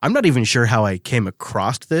I'm not even sure how I came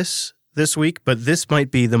across this week, but this might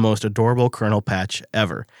be the most adorable kernel patch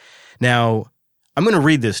ever. Now, I'm going to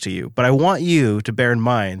read this to you, but I want you to bear in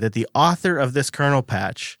mind that the author of this kernel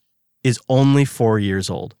patch is only 4 years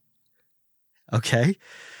old. Okay?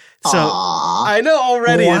 So Aww. I know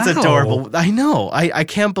already Wow. It's adorable. I know. I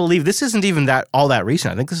can't believe this isn't even all that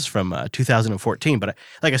recent. I think this is from 2014, but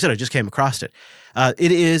like I said, I just came across it.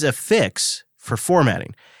 It is a fix for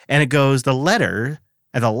formatting, and it goes, the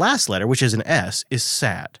last letter, which is an S, is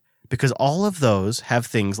sad because all of those have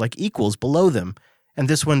things like equals below them, and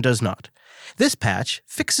this one does not. This patch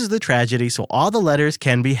fixes the tragedy so all the letters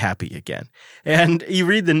can be happy again. And you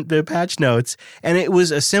read the patch notes, and it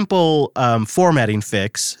was a simple formatting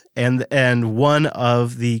fix, and one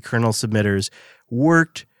of the kernel submitters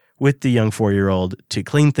worked with the young 4-year-old to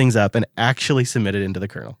clean things up and actually submit it into the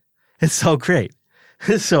kernel. It's so great.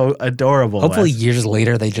 It's so adorable. Hopefully Wes. years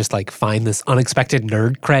later, they just like find this unexpected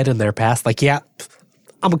nerd cred in their past. Like, yeah,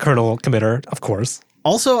 I'm a kernel committer, of course.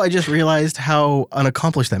 Also, I just realized how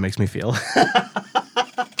unaccomplished that makes me feel.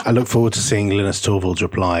 I look forward to seeing Linus Torvalds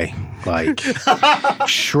reply, like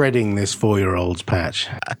shredding this 4-year-old's patch.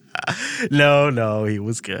 No, he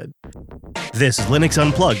was good. This is Linux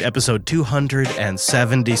Unplugged, episode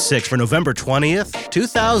 276 for November 20th,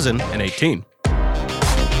 2018.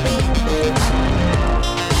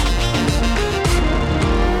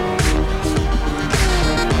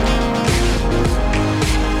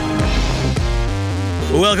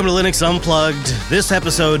 Welcome to Linux Unplugged. This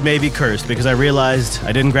episode may be cursed because I realized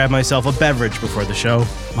I didn't grab myself a beverage before the show.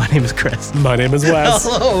 My name is Chris. My name is Wes.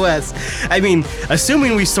 Hello, Wes. I mean,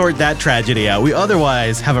 assuming we sort that tragedy out, we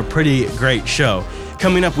otherwise have a pretty great show.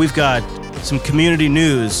 Coming up, we've got some community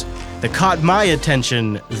news that caught my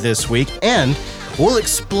attention this week, and we'll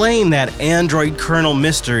explain that Android kernel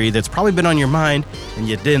mystery that's probably been on your mind and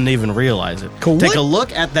you didn't even realize it. Cool. Take a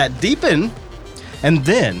look at that Deepin, and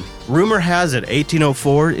then rumor has it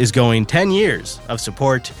 1804 is going 10 years of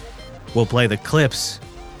support. We'll play the clips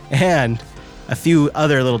and a few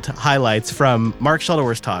other little highlights from Mark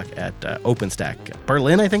Shuttleworth's talk at OpenStack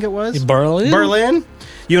Berlin, I think it was. Berlin.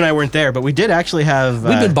 You and I weren't there, but we did actually have...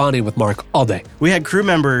 We've been bonding with Mark all day. We had crew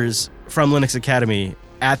members from Linux Academy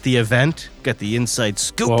at the event, got the inside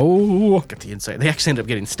scoop. Whoa. Got the inside. They actually ended up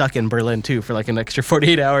getting stuck in Berlin, too, for like an extra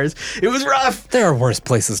 48 hours. It was rough. There are worse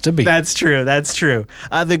places to be. That's true.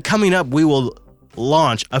 Then coming up, we will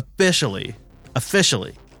launch officially,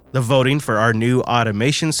 the voting for our new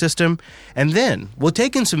automation system. And then we'll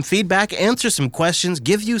take in some feedback, answer some questions,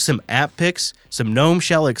 give you some app picks, some GNOME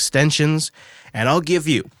Shell extensions, and I'll give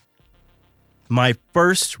you my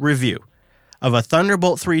first review of a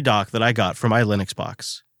Thunderbolt 3 dock that I got for my Linux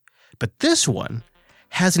box. But this one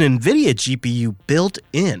has an NVIDIA GPU built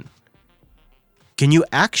in. Can you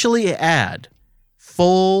actually add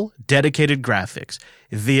full dedicated graphics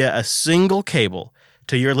via a single cable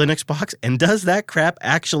to your Linux box? And does that crap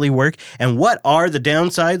actually work? And what are the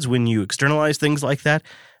downsides when you externalize things like that?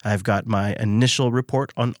 I've got my initial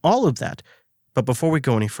report on all of that. But before we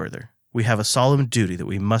go any further, we have a solemn duty that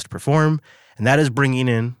we must perform, and that is bringing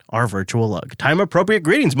in our virtual lug. Time-appropriate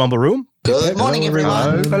greetings, Mumble Room. Good morning,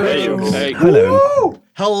 everyone.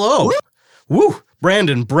 Hello. Woo.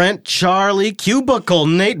 Brandon, Brent, Charlie, Cubicle,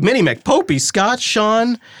 Nate, Minnie McPopey, Scott,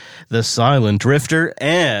 Sean, the Silent Drifter,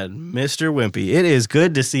 and Mr. Wimpy. It is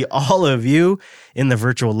good to see all of you in the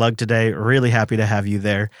virtual lug today. Really happy to have you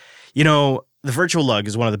there. You know, the virtual lug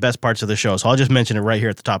is one of the best parts of the show, so I'll just mention it right here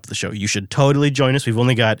at the top of the show. You should totally join us. We've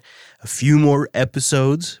only got a few more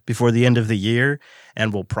episodes before the end of the year,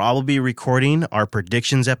 and we'll probably be recording our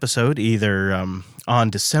predictions episode either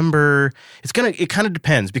on December. It kind of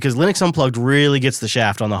depends because Linux Unplugged really gets the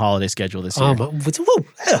shaft on the holiday schedule this year.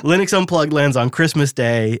 Linux Unplugged lands on Christmas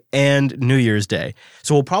Day and New Year's Day.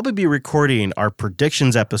 So we'll probably be recording our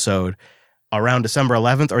predictions episode around December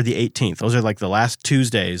 11th or the 18th. Those are like the last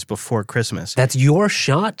Tuesdays before Christmas. That's your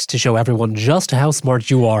shot to show everyone just how smart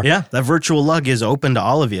you are. Yeah, that virtual lug is open to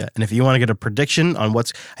all of you. And if you want to get a prediction on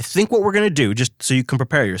I think what we're going to do, just so you can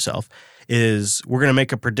prepare yourself, is we're going to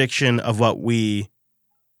make a prediction of what we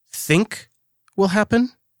think will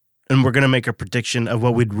happen. And we're going to make a prediction of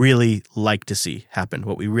what we'd really like to see happen,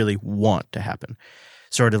 what we really want to happen.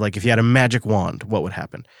 Sort of like if you had a magic wand, what would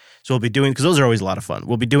happen? So we'll be doing, because those are always a lot of fun.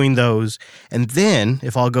 We'll be doing those, and then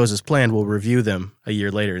if all goes as planned, we'll review them a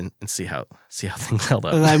year later and see how things held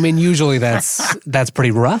up. I mean, usually that's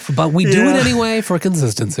pretty rough, but we do it anyway for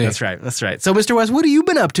consistency. That's right. So, Mr. West, what have you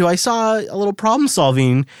been up to? I saw a little problem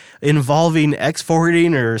solving involving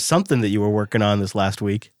X-forwarding or something that you were working on this last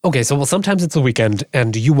week. Okay, so sometimes it's a weekend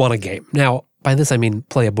and you want a game. Now, by this I mean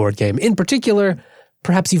play a board game. In particular,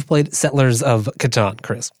 Perhaps you've played Settlers of Catan,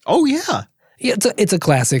 Chris. Oh, yeah. Yeah, it's a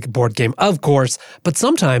classic board game, of course, but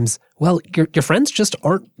sometimes, well, your friends just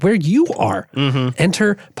aren't where you are.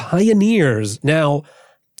 Enter Pioneers. Now,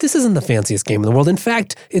 this isn't the fanciest game in the world. In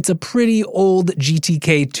fact, it's a pretty old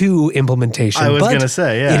GTK2 implementation. I was going to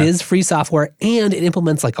say, yeah. It is free software, and it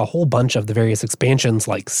implements like a whole bunch of the various expansions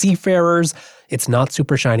like Seafarers. It's not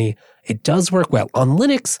super shiny. It does work well. On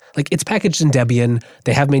Linux, like it's packaged in Debian.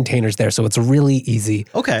 They have maintainers there, so it's really easy.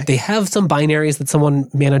 Okay. They have some binaries that someone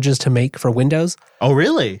manages to make for Windows. Oh,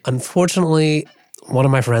 really? Unfortunately, one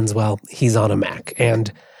of my friends, well, he's on a Mac,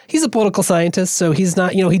 and he's a political scientist, so he's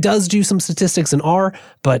not, he does do some statistics in R,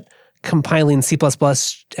 but compiling C++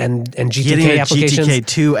 and GTK Getting a applications.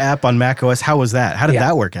 GTK2 app on macOS, how was that? How did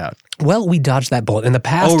that work out? Well, we dodged that bullet. In the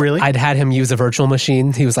past, Oh, really? I'd had him use a virtual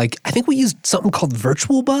machine. He was like, I think we used something called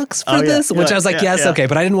VirtualBox for this, which I was like, yes, okay,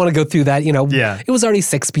 but I didn't want to go through that. Yeah. It was already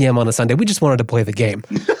 6 p.m. on a Sunday. We just wanted to play the game.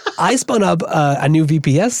 I spun up a new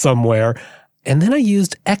VPS somewhere, and then I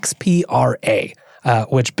used XPRA.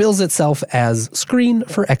 Which bills itself as screen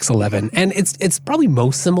for X11. And it's probably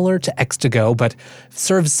most similar to X2Go, but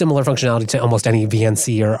serves similar functionality to almost any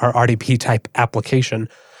VNC or RDP type application.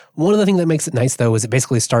 One of the things that makes it nice, though, is it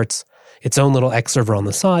basically starts its own little X server on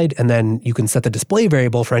the side, and then you can set the display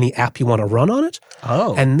variable for any app you want to run on it.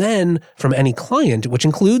 Oh. And then from any client, which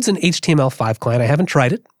includes an HTML5 client, I haven't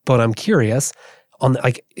tried it, but I'm curious,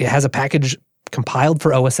 it has a package compiled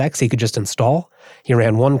for OS X he could just install. He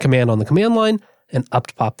ran one command on the command line, and up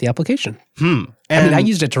to pop the application. I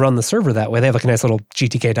used it to run the server that way. They have like a nice little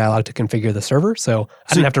GTK dialog to configure the server, so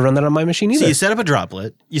I didn't have to run that on my machine either. So you set up a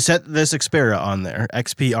droplet, you set this Xperia on there,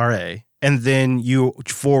 XPRA, and then you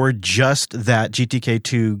forward just that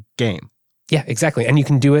GTK2 game. Yeah, exactly. And you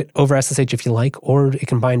can do it over SSH if you like, or it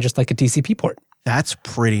can bind just like a TCP port. That's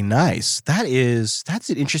pretty nice. That's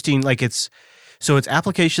an interesting, so it's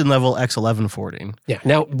application level X11 forwarding. Yeah.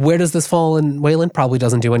 Now, where does this fall in Wayland? Probably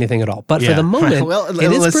doesn't do anything at all. But for the moment,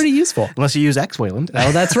 it is pretty useful. Unless you use X Wayland.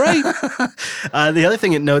 Oh, that's right. The other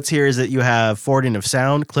thing it notes here is that you have forwarding of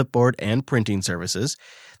sound, clipboard, and printing services.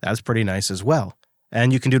 That's pretty nice as well.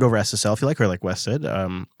 And you can do it over SSL if you like, or like Wes said,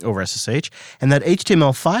 over SSH. And that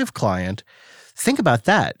HTML5 client, think about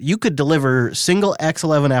that. You could deliver single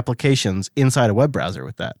X11 applications inside a web browser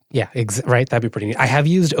with that. Yeah, right. That'd be pretty neat. I have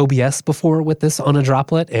used OBS before with this on a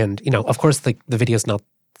droplet, and of course, the video's not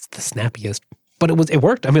the snappiest, but it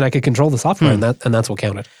worked. I mean, I could control the software, and that's what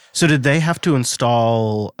counted. So did they have to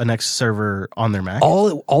install an X server on their Mac?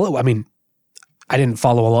 I mean, I didn't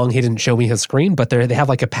follow along. He didn't show me his screen, but they have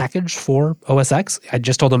like a package for OS X. I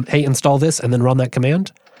just told him, hey, install this, and then run that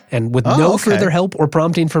command. And with no further help or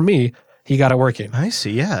prompting from me, he got it working. I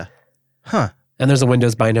see, yeah. Huh. And there's a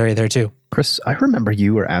Windows binary there too. Chris, I remember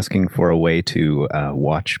you were asking for a way to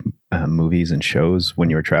watch movies and shows when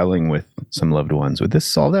you were traveling with some loved ones. Would this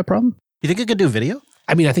solve that problem? You think it could do video?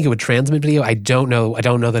 I mean, I think it would transmit video. I don't know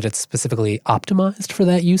that it's specifically optimized for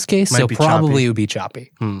that use case, so probably it would be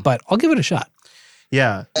choppy. But I'll give it a shot.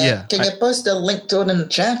 Yeah. Can you post a link to it in the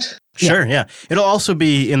chat? Sure, yeah. It'll also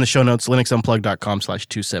be in the show notes,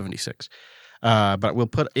 linuxunplugged.com/276. But we'll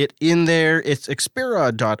put it in there. It's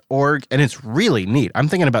xperia.org, and it's really neat. I'm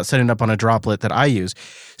thinking about setting up on a droplet that I use.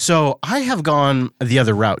 So I have gone the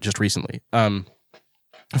other route just recently. In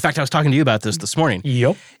fact, I was talking to you about this morning.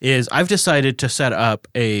 Yep. Is I've decided to set up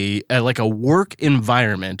a work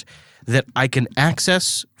environment that I can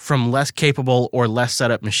access from less capable or less set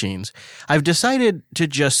up machines. I've decided to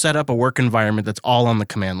just set up a work environment that's all on the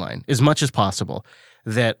command line as much as possible,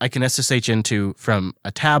 that I can SSH into from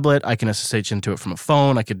a tablet. I can SSH into it from a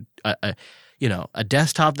phone. I could, a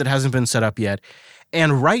desktop that hasn't been set up yet.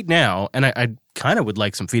 And right now, and I kind of would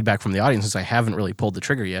like some feedback from the audience since I haven't really pulled the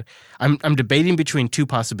trigger yet. I'm debating between two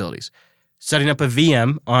possibilities: setting up a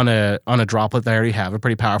VM on a droplet that I already have, a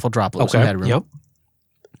pretty powerful droplet with some headroom, yep,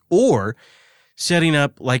 or setting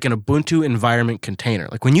up like an Ubuntu environment container.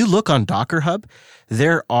 Like when you look on Docker Hub,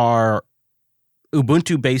 there are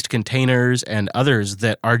Ubuntu-based containers and others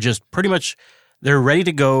that are just pretty much, they're ready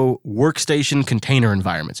to go workstation container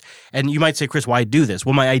environments. And you might say, Chris, why do this?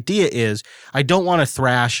 Well, my idea is I don't want to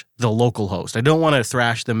thrash the local host. I don't want to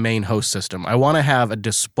thrash the main host system. I want to have a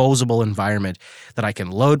disposable environment that I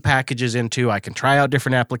can load packages into. I can try out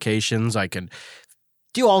different applications. I can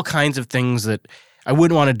do all kinds of things that I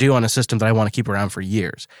wouldn't want to do on a system that I want to keep around for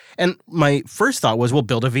years. And my first thought was, well,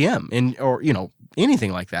 build a VM or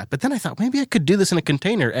anything like that. But then I thought maybe I could do this in a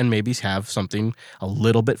container and maybe have something a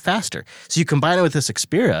little bit faster. So you combine it with this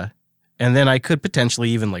Xperia, and then I could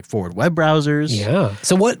potentially even forward web browsers. Yeah.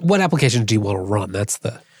 So what application do you want to run? That's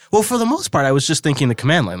the... Well, for the most part, I was just thinking the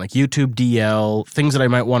command line, like YouTube DL, things that I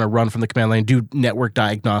might want to run from the command line, do network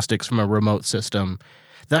diagnostics from a remote system,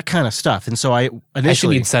 that kind of stuff. And so I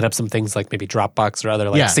initially you'd set up some things like maybe Dropbox or other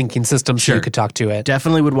syncing systems so you could talk to it.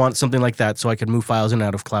 Definitely would want something like that so I could move files in and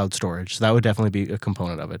out of cloud storage. So that would definitely be a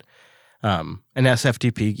component of it. An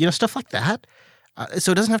SFTP, stuff like that.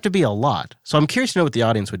 So it doesn't have to be a lot. So I'm curious to know what the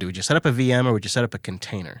audience would do. Would you set up a VM or would you set up a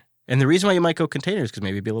container? And the reason why you might go container is because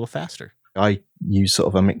maybe it'd be a little faster. I use sort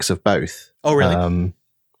of a mix of both. Oh, really?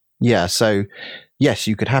 Yeah. So, yes,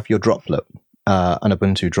 you could have your droplet, an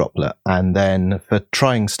Ubuntu droplet, and then for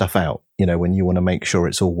trying stuff out, when you want to make sure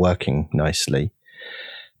it's all working nicely,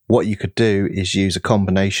 what you could do is use a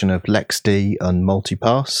combination of LXD and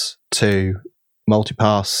multipass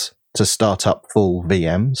to start up full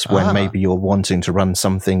VMs when maybe you're wanting to run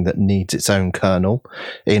something that needs its own kernel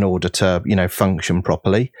in order to, function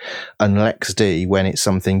properly. And LXD when it's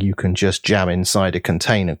something you can just jam inside a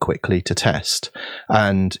container quickly to test.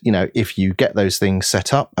 And, if you get those things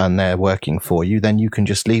set up and they're working for you, then you can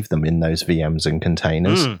just leave them in those VMs and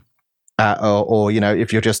containers. Or,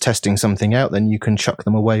 if you're just testing something out, then you can chuck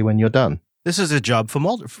them away when you're done. This is a job for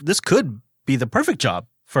this could be the perfect job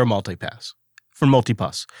for a multipass.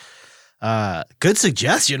 Good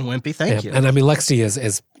suggestion, Wimpy. Thank you. And I mean, LXD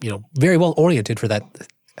is very well oriented for that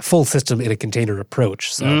full system in a container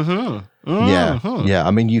approach. So. Yeah.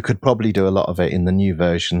 I mean, you could probably do a lot of it in the new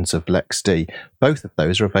versions of LXD. Both of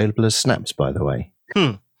those are available as snaps, by the way.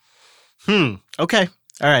 Okay.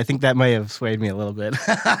 All right. I think that may have swayed me a little bit.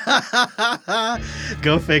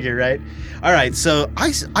 Go figure, right? All right. So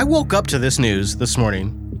I woke up to this news this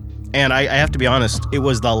morning, and I have to be honest, it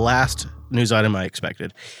was the last news item I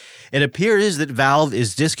expected. It appears that Valve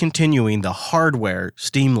is discontinuing the hardware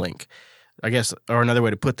Steam Link. I guess, or another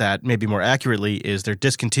way to put that, maybe more accurately, is they're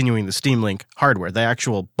discontinuing the Steam Link hardware, the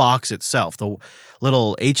actual box itself, the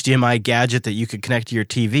little HDMI gadget that you could connect to your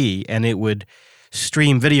TV, and it would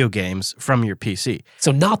stream video games from your PC.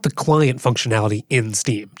 So not the client functionality in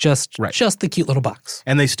Steam, just the cute little box.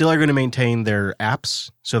 And they still are going to maintain their apps,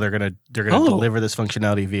 so they're going to deliver this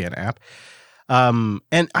functionality via an app.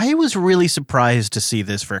 And I was really surprised to see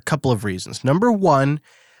this for a couple of reasons. Number one,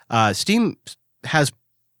 Steam has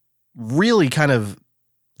really kind of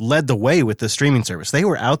led the way with the streaming service. They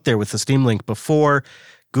were out there with the Steam Link before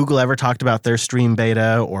Google ever talked about their stream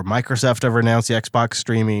beta or Microsoft ever announced the Xbox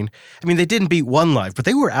streaming. I mean, they didn't beat OneLive, but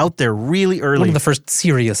they were out there really early. One of the first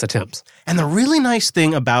serious attempts. And the really nice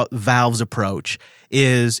thing about Valve's approach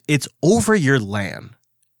is it's over your LAN.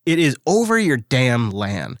 It is over your damn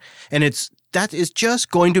LAN. And that is just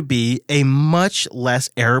going to be a much less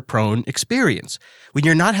error-prone experience. When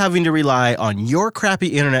you're not having to rely on your crappy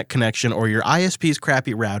internet connection or your ISP's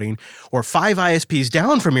crappy routing or 5 ISPs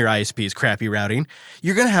down from your ISP's crappy routing,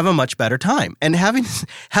 you're going to have a much better time. And having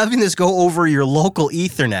this go over your local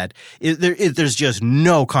Ethernet, there's just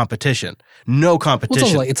no competition. No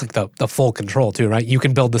competition. Well, it's like the full control too, right? You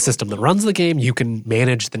can build the system that runs the game, you can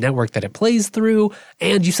manage the network that it plays through,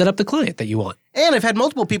 and you set up the client that you want. And I've had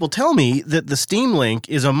multiple people tell me that the Steam Link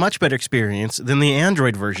is a much better experience than the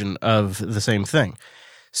Android version of the same thing.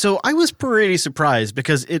 So I was pretty surprised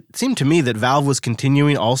because it seemed to me that Valve was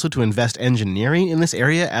continuing also to invest engineering in this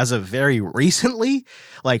area as of very recently,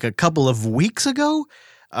 like a couple of weeks ago.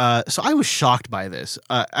 So I was shocked by this.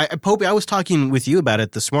 Popey, I was talking with you about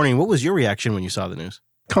it this morning. What was your reaction when you saw the news?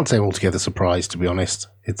 Can't say I'm altogether surprised, to be honest.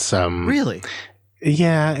 It's Really?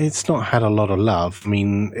 Yeah, it's not had a lot of love. I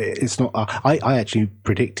mean, it's not. I actually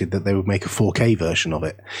predicted that they would make a 4K version of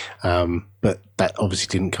it, but that obviously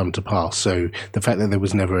didn't come to pass. So the fact that there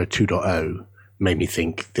was never a 2.0 made me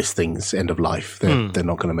think this thing's end of life. They're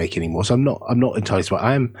not going to make any more. So I'm not entirely surprised.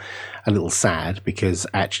 I am a little sad because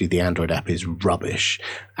actually the Android app is rubbish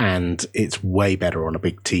and it's way better on a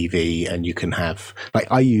big TV. And you can have,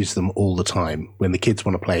 I use them all the time when the kids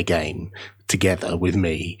want to play a game together with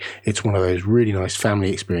me. It's one of those really nice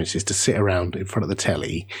family experiences to sit around in front of the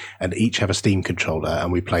telly and each have a Steam controller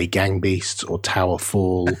and we play Gang Beasts or Tower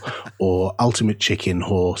Fall or Ultimate Chicken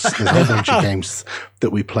Horse. There's a whole bunch of games that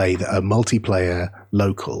we play that are multiplayer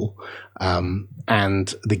local.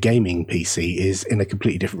 And the gaming PC is in a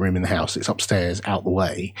completely different room in the house. It's upstairs, out the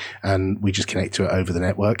way, and we just connect to it over the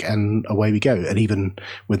network and away we go. And even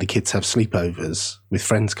when the kids have sleepovers with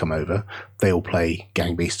friends come over, they all play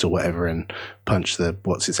Gang Beasts or whatever and punch the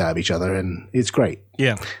what's-its out of each other, and it's great.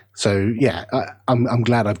 Yeah. So, yeah, I'm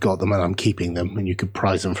glad I've got them and I'm keeping them, and you could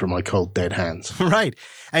prize them from my cold, dead hands. Right.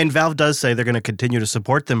 And Valve does say they're going to continue to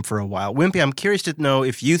support them for a while. Wimpy, I'm curious to know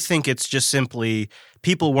if you think it's just simply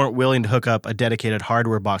people weren't willing to hook up a dedicated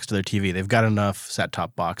hardware box to their TV. They've got enough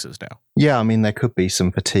set-top boxes now. Yeah, I mean, there could be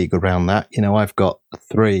some fatigue around that. You know, I've got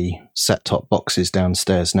 3 set-top boxes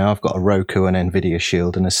downstairs now. I've got a Roku, an NVIDIA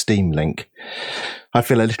Shield, and a Steam Link. I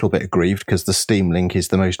feel a little bit aggrieved because the Steam Link is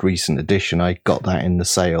the most recent addition. I got that in the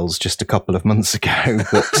sales just a couple of months ago,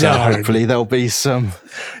 but hopefully there'll be some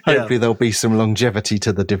longevity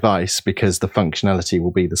to the device because the functionality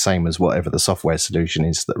will be the same as whatever the software solution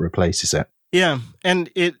is that replaces it. Yeah, and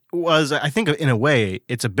it was, I think in a way,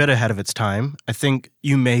 it's a bit ahead of its time. I think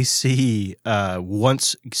you may see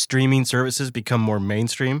once streaming services become more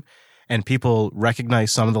mainstream and people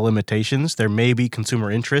recognize some of the limitations, there may be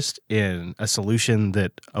consumer interest in a solution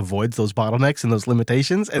that avoids those bottlenecks and those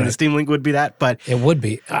limitations, and the Steam Link would be that. But it would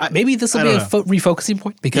be. Maybe this will be a refocusing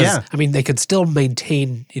point because, I mean, they could still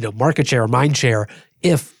maintain, market share or mind share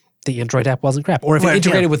if the Android app wasn't crap, or if it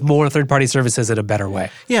integrated with more third-party services in a better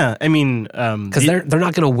way. Yeah, I mean, because they're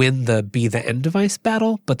not going to win the be the end device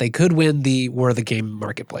battle, but they could win the we're the game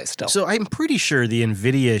marketplace still. So I'm pretty sure the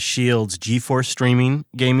NVIDIA Shield's GeForce streaming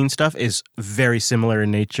gaming stuff is very similar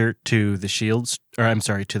in nature to the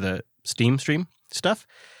to the Steam Stream stuff,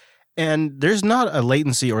 and there's not a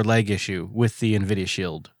latency or lag issue with the NVIDIA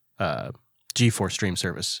Shield GeForce Stream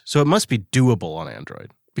service, so it must be doable on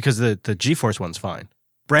Android because the GeForce one's fine.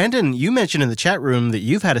 Brandon, you mentioned in the chat room that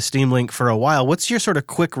you've had a Steam Link for a while. What's your sort of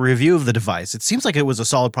quick review of the device? It seems like it was a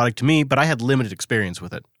solid product to me, but I had limited experience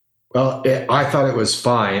with it. Well, I thought it was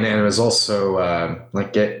fine, and it was also I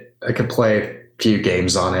could play a few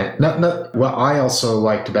games on it. What I also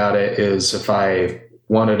liked about it is if I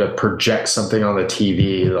wanted to project something on the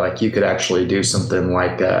TV, like you could actually do something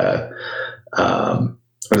like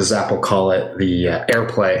what does Apple call it? The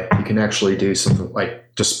AirPlay. You can actually do something like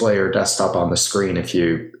display your desktop on the screen if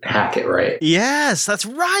you hack it right. Yes, that's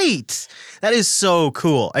right. That is so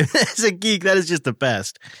cool. As a geek, that is just the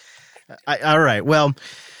best. All right. Well,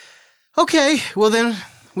 okay. Well, then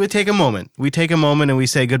we take a moment. We take a moment and we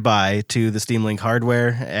say goodbye to the Steam Link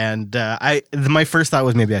hardware. And my first thought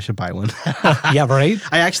was maybe I should buy one. Yeah, right.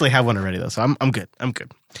 I actually have one already though, so I'm good. I'm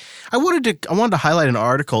good. I wanted to highlight an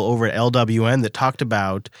article over at LWN that talked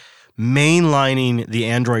about mainlining the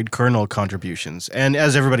Android kernel contributions. And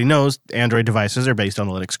as everybody knows, Android devices are based on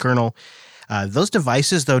the Linux kernel. Those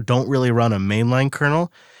devices, though, don't really run a mainline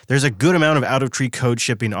kernel. There's a good amount of out-of-tree code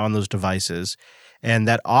shipping on those devices, and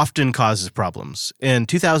that often causes problems. In the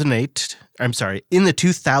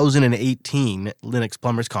 2018 Linux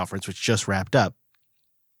Plumbers Conference, which just wrapped up,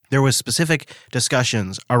 there was specific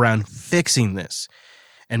discussions around fixing this,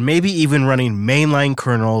 and maybe even running mainline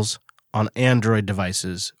kernels on Android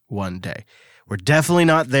devices one day. We're definitely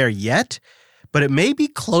not there yet, but it may be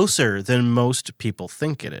closer than most people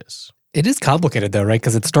think it is. It is complicated though, right?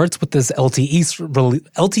 Because it starts with this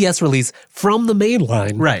LTS release from the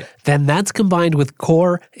mainline. Right. Then that's combined with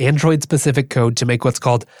core Android-specific code to make what's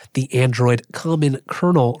called the Android Common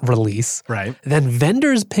Kernel release. Right. Then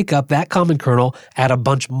vendors pick up that common kernel, add a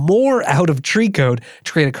bunch more out-of-tree code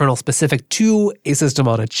to create a kernel specific to a system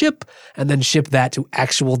on a chip, and then ship that to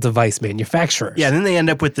actual device manufacturers. Yeah, and then they end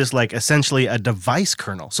up with this essentially a device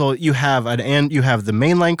kernel. So you have the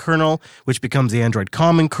mainline kernel, which becomes the Android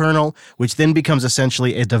Common Kernel, which then becomes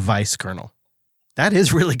essentially a device kernel. That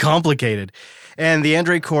is really complicated. And the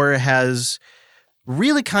Android Core has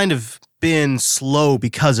really kind of been slow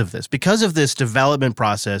because of this. Because of this development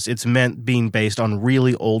process, it's meant being based on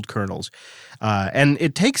really old kernels. And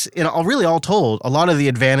it takes, all told, a lot of the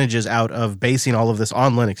advantages out of basing all of this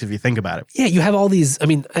on Linux, if you think about it. Yeah, you have all these,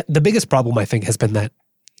 the biggest problem I think has been that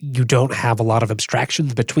you don't have a lot of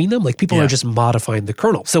abstractions between them. Like people are just modifying the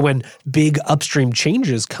kernel. So when big upstream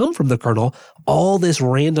changes come from the kernel, all this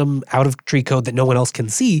random out-of-tree code that no one else can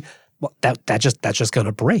see, well, that's just going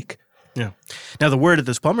to break. Yeah. Now, the word at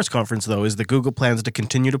this Plumbers Conference, though, is that Google plans to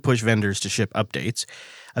continue to push vendors to ship updates,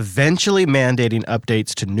 eventually mandating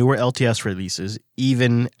updates to newer LTS releases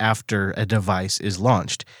even after a device is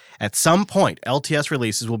launched. At some point, LTS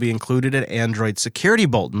releases will be included in Android security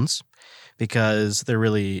bulletins, because there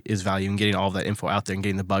really is value in getting all of that info out there and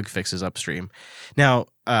getting the bug fixes upstream. Now,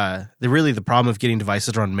 the problem of getting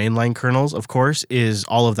devices on mainline kernels, of course, is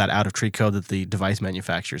all of that out-of-tree code that the device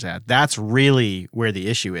manufacturers add. That's really where the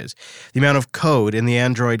issue is. The amount of code in the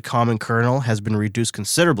Android Common Kernel has been reduced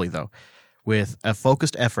considerably, though, with a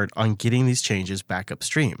focused effort on getting these changes back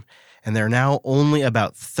upstream. And there are now only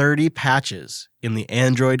about 30 patches in the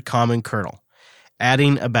Android Common Kernel,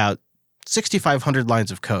 adding about 6,500 lines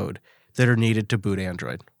of code that are needed to boot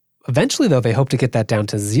Android. Eventually, though, they hope to get that down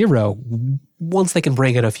to 0 once they can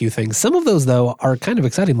bring in a few things. Some of those, though, are kind of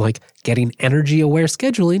exciting, like getting energy-aware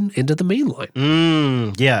scheduling into the main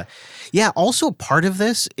line. Yeah. Yeah, also part of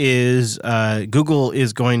this is Google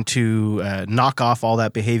is going to knock off all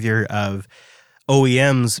that behavior of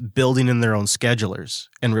OEMs building in their own schedulers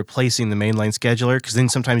and replacing the mainline scheduler, because then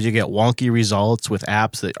sometimes you get wonky results with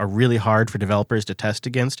apps that are really hard for developers to test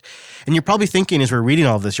against. And you're probably thinking, as we're reading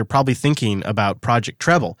all of this, you're probably thinking about Project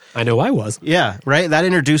Treble. I know I was. Yeah, right? That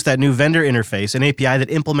introduced that new vendor interface, an API that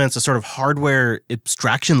implements a sort of hardware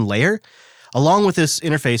abstraction layer. Along with this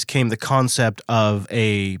interface came the concept of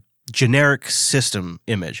a generic system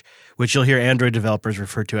image, which you'll hear Android developers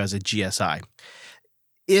refer to as a GSI.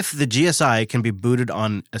 If the GSI can be booted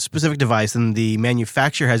on a specific device, then the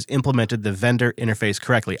manufacturer has implemented the vendor interface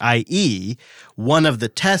correctly, i.e., one of the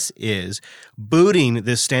tests is booting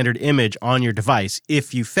this standard image on your device.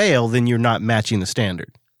 If you fail, then you're not matching the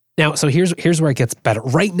standard. Now, so here's where it gets better.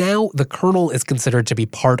 Right now, the kernel is considered to be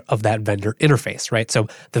part of that vendor interface, right? So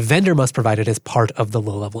the vendor must provide it as part of the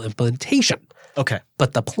low-level implementation. Okay.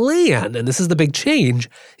 But the plan, and this is the big change,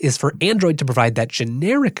 is for Android to provide that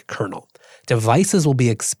generic kernel. Devices will be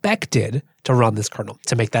expected to run this kernel.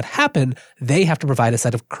 To make that happen, they have to provide a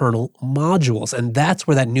set of kernel modules, and that's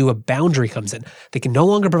where that new boundary comes in. They can no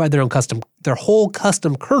longer provide their whole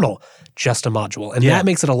custom kernel, just a module, and that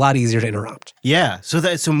makes it a lot easier to interrupt. Yeah, so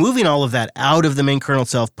moving all of that out of the main kernel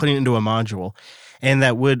itself, putting it into a module, and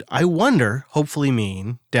that would, I wonder, hopefully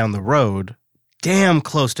mean down the road, damn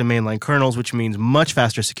close to mainline kernels, which means much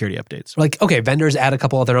faster security updates. Like, okay, vendors add a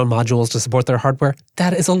couple of their own modules to support their hardware.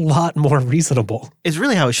 That is a lot more reasonable. It's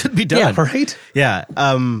really how it should be done. Yeah, right? Yeah.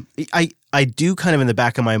 I do kind of in the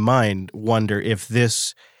back of my mind wonder if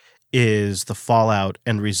this is the fallout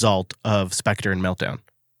and result of Spectre and Meltdown,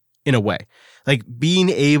 in a way. Like being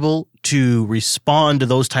able to respond to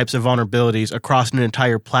those types of vulnerabilities across an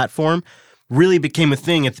entire platform really became a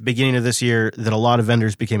thing at the beginning of this year that a lot of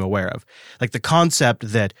vendors became aware of. Like the concept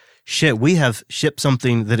that, shit, we have shipped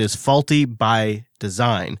something that is faulty by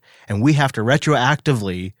design, and we have to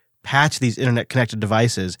retroactively patch these internet-connected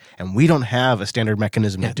devices, and we don't have a standard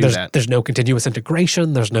mechanism to do that. There's no continuous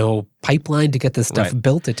integration. There's no pipeline to get this stuff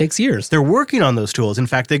built. It takes years. They're working on those tools. In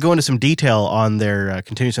fact, they go into some detail on their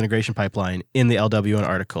continuous integration pipeline in the LWN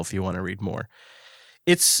article if you want to read more.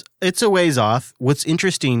 It's a ways off. What's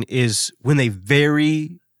interesting is when they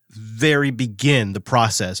very, very begin the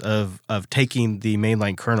process of taking the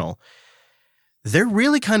mainline kernel, they're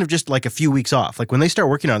really kind of just like a few weeks off. Like when they start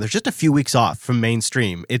working on it, they're just a few weeks off from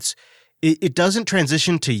mainstream. It doesn't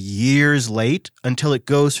transition to years late until it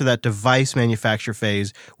goes through that device manufacturer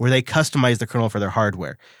phase where they customize the kernel for their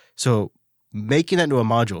hardware. So making that into a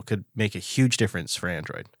module could make a huge difference for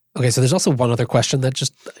Android. Okay, so there's also one other question that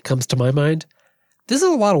just comes to my mind. This is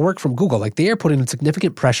a lot of work from Google. Like they are putting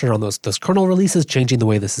significant pressure on those kernel releases, changing the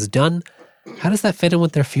way this is done. How does that fit in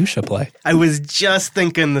with their Fuchsia play? I was just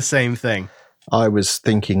thinking the same thing. I was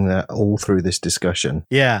thinking that all through this discussion.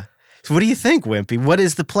 Yeah. So what do you think, Wimpy? What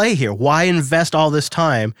is the play here? Why invest all this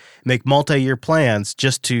time, make multi-year plans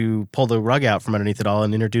just to pull the rug out from underneath it all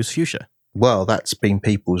and introduce Fuchsia? Well, that's been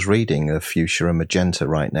people's reading of Fuchsia and Magenta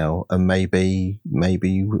right now, and maybe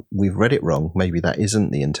we've read it wrong. Maybe that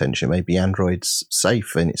isn't the intention. Maybe Android's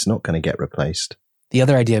safe and it's not going to get replaced. The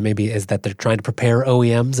other idea maybe is that they're trying to prepare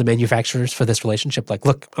OEMs and manufacturers for this relationship. Like,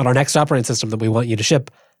 look, on our next operating system that we want you to ship,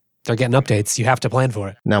 they're getting updates. You have to plan for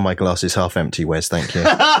it. Now my glass is half empty, Wes. Thank you.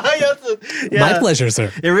 My pleasure,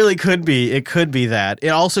 sir. It really could be. It could be that. It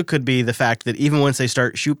also could be the fact that even once they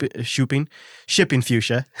start shipping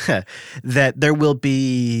Fuchsia, that there will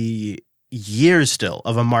be years still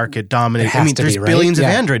of a market dominating. I mean, there's billions of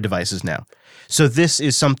Android devices now. So this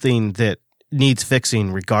is something that needs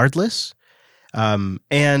fixing regardless.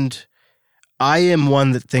 And I am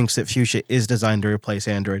one that thinks that Fuchsia is designed to replace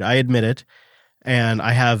Android. I admit it. And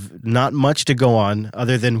I have not much to go on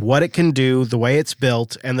other than what it can do, the way it's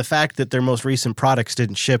built, and the fact that their most recent products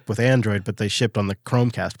didn't ship with Android, but they shipped on the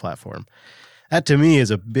Chromecast platform. That to me is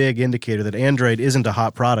a big indicator that Android isn't a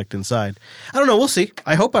hot product inside. I don't know. We'll see.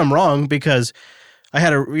 I hope I'm wrong because I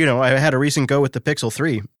had a recent go with the Pixel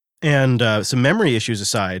 3, and some memory issues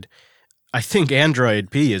aside, I think Android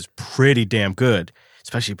P is pretty damn good,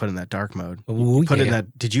 especially put in that dark mode. Ooh, in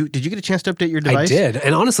that. Did you get a chance to update your device? I did,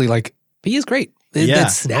 and honestly, like. P is great.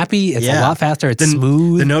 It's snappy. It's a lot faster. It's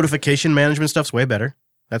smooth. The notification management stuff's way better.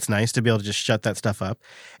 That's nice to be able to just shut that stuff up.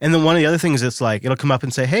 And then one of the other things is like, it'll come up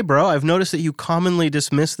and say, hey, bro, I've noticed that you commonly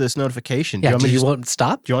dismiss this notification. Do you want to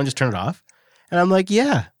stop? Do you want to just turn it off? And I'm like,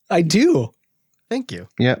 yeah. I do. Thank you.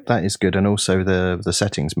 Yeah, that is good. And also the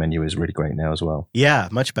settings menu is really great now as well. Yeah,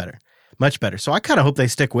 much better. Much better. So I kind of hope they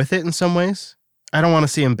stick with it in some ways. I don't want to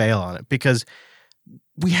see them bail on it because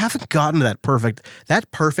we haven't gotten to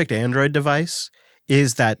that perfect Android device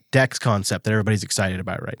is that DeX concept that everybody's excited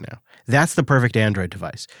about right now. That's the perfect Android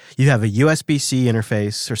device. You have a USB-C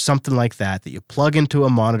interface or something like that you plug into a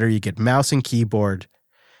monitor, you get mouse and keyboard,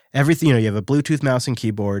 everything, you have a Bluetooth mouse and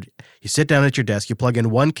keyboard, you sit down at your desk, you plug in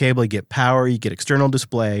one cable, you get power, you get external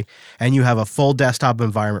display, and you have a full desktop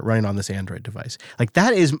environment running on this Android device. Like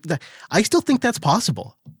I still think that's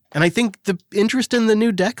possible. And I think the interest in the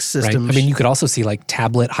new DeX system. Right. I mean, you could also see like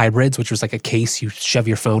tablet hybrids, which was like a case you shove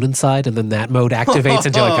your phone inside, and then that mode activates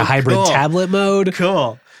into like a hybrid tablet mode.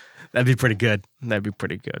 Cool. That'd be pretty good.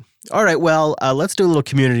 All right. Well, let's do a little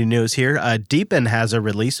community news here. Deepin has a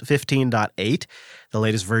release 15.8. The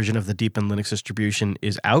latest version of the Deepin Linux distribution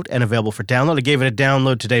is out and available for download. I gave it a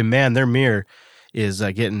download today. Man, their mirror is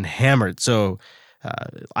getting hammered. So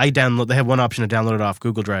they have one option to download it off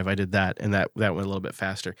Google Drive. I did that, and that went a little bit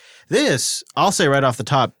faster. This, I'll say right off the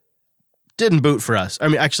top, didn't boot for us. I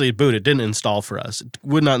mean, actually it booted, didn't install for us. It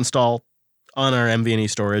would not install on our NVMe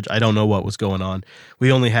storage. I don't know what was going on.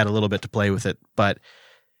 We only had a little bit to play with it, but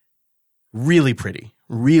really pretty.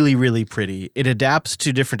 Really, really pretty. It adapts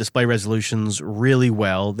to different display resolutions really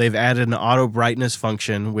well. They've added an auto brightness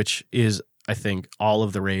function, which is, I think, all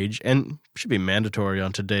of the rage and should be mandatory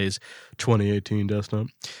on today's 2018 desktop.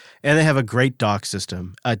 And they have a great dock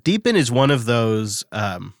system. Deepin is one of those,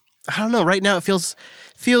 I don't know, right now it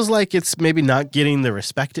feels like it's maybe not getting the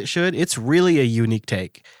respect it should. It's really a unique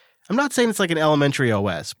take. I'm not saying it's like an elementary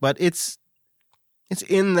OS, but it's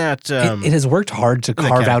in that... it has worked hard to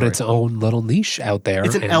carve out its own little niche out there.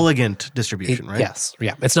 It's an elegant distribution, right? Yes.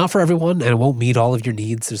 Yeah. It's not for everyone, and it won't meet all of your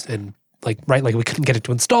needs. And like we couldn't get it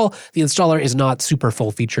to install. The installer is not super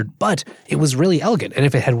full-featured, but it was really elegant. And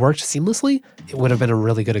if it had worked seamlessly, it would have been a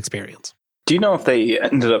really good experience. Do you know if they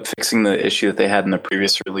ended up fixing the issue that they had in the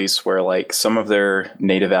previous release where like some of their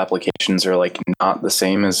native applications are like not the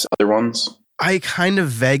same as other ones? I kind of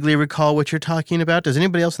vaguely recall what you're talking about. Does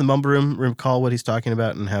anybody else in the Mumble Room recall what he's talking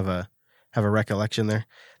about and have a recollection there?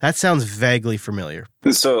 That sounds vaguely familiar.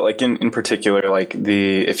 So like in particular, like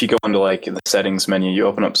if you go into like the settings menu, you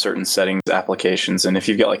open up certain settings applications, and if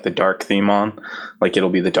you've got like the dark theme on, like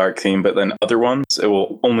it'll be the dark theme, but then other ones, it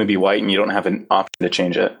will only be white and you don't have an option to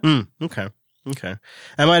change it. Okay.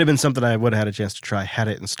 That might have been something I would have had a chance to try had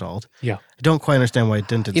it installed. Yeah. I don't quite understand why it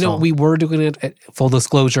didn't install. We were doing it, at full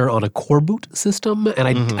disclosure, on a core boot system, and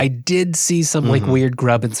I did see some like weird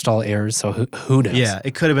grub install errors, so who knows? Yeah,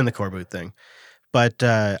 it could have been the core boot thing. But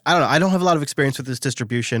I don't know. I don't have a lot of experience with this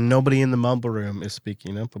distribution. Nobody in the Mumble Room is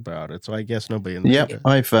speaking up about it, so I guess nobody in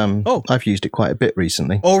the I've used it quite a bit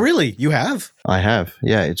recently. Oh, really? You have? I have.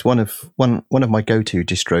 Yeah, it's one of my go-to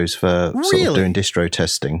distros for sort of doing distro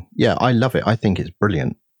testing. Yeah, I love it. I think it's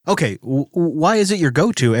brilliant. Okay, why is it your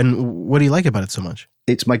go-to, and what do you like about it so much?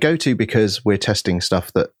 It's my go-to because we're testing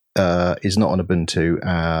stuff that is not on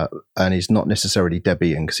Ubuntu and is not necessarily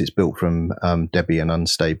Debian because it's built from Debian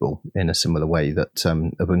unstable in a similar way that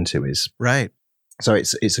Ubuntu is. Right. So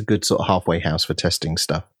it's a good sort of halfway house for testing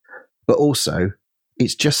stuff. But also,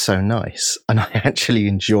 it's just so nice, and I actually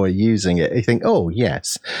enjoy using it. I think, oh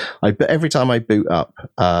yes, but every time I boot up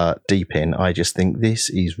Deepin, I just think this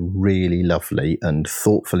is really lovely and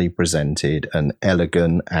thoughtfully presented and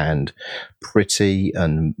elegant and pretty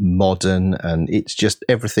and modern, and it's just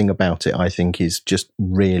everything about it I think is just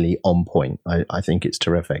really on point. I think it's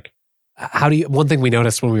terrific. One thing we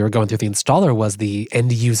noticed when we were going through the installer was the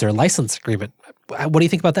end user license agreement. What do you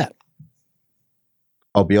think about that?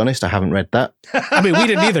 I'll be honest, I haven't read that. I mean, we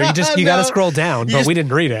didn't either. You got to scroll down, but we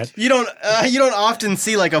didn't read it. You don't often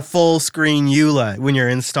see like a full screen EULA when you're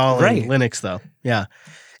installing Linux, though. Yeah,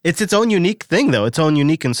 it's its own unique thing, though. Its own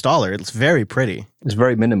unique installer. It's very pretty. It's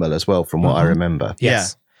very minimal as well, from what I remember.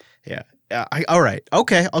 Yes. Yeah. All right.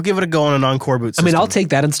 Okay. I'll give it a go on a non-core boot system. I mean, I'll take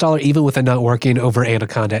that installer even with it not working over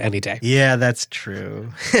Anaconda any day. Yeah, that's true.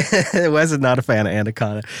 Wes is not a fan of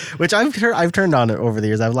Anaconda, which I've turned on it over the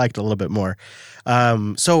years. I've liked it a little bit more.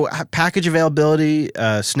 So package availability,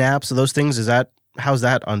 snaps, those things, how's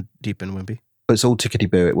that on Deepin, Wimpy? It's all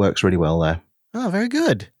tickety-boo. It works really well there. Oh, very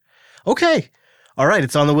good. Okay. All right.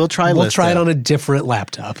 It's on the we'll try list. We'll try it on a different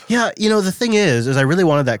laptop. Yeah. The thing is I really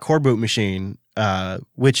wanted that core boot machine,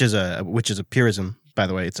 which is a Purism, by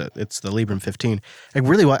the way. It's the Librem 15.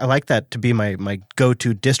 I like that to be my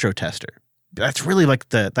go-to distro tester. That's really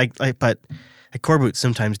but core boot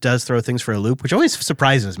sometimes does throw things for a loop, which always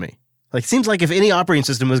surprises me. Like, seems like if any operating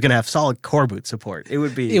system was going to have solid core boot support, it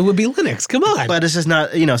would be Linux. Come on. But it's just not,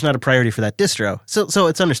 it's not a priority for that distro. So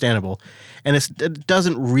it's understandable. And it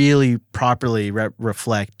doesn't really properly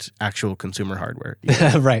reflect actual consumer hardware.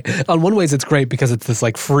 Right. On one ways, it's great because it's this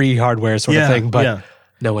like free hardware sort of thing, but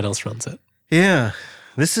no one else runs it. Yeah.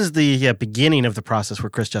 This is the beginning of the process where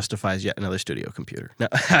Chris justifies yet another studio computer. No,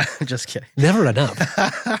 just kidding. Never enough.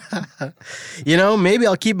 Maybe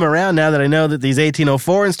I'll keep them around now that I know that these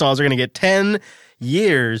 1804 installs are going to get 10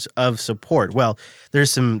 years of support. Well,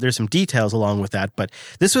 there's some details along with that, but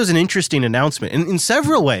this was an interesting announcement in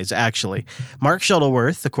several ways, actually. Mark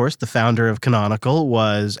Shuttleworth, of course, the founder of Canonical,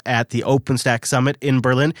 was at the OpenStack Summit in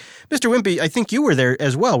Berlin. Mr. Wimpy, I think you were there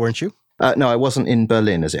as well, weren't you? No, I wasn't in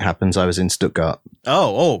Berlin, as it happens. I was in Stuttgart.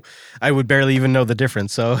 Oh, I would barely even know the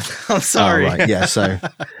difference, so I'm sorry. Oh, right, yeah. So,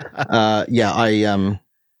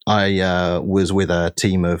 I was with a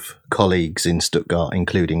team of colleagues in Stuttgart,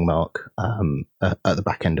 including Mark, at the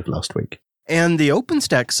back end of last week. And the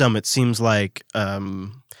OpenStack Summit seems like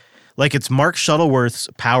it's Mark Shuttleworth's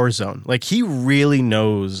power zone. Like, he really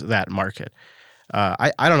knows that market.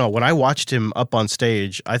 I don't know. When I watched him up on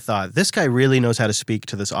stage, I thought, this guy really knows how to speak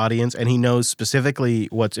to this audience, and he knows specifically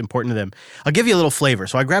what's important to them. I'll give you a little flavor.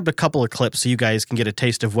 So I grabbed a couple of clips so you guys can get a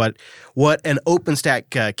taste of what an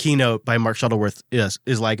OpenStack keynote by Mark Shuttleworth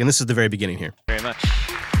is like. And this is the very beginning here. Very much.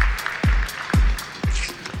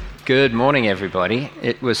 Good morning, everybody.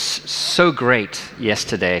 It was so great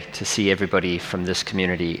yesterday to see everybody from this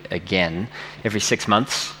community again. Every 6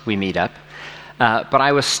 months, we meet up. But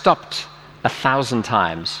I was stopped 1,000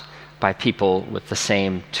 times by people with the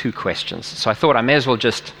same 2 questions. So I thought I may as well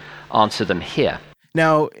just answer them here.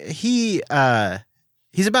 Now, he's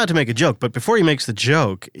about to make a joke, but before he makes the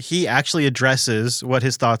joke, he actually addresses what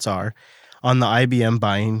his thoughts are on the IBM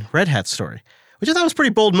buying Red Hat story, which I thought was a pretty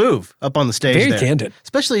bold move up on the stage. Very candid.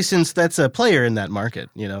 Especially since that's a player in that market,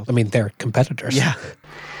 I mean, they're competitors. Yeah.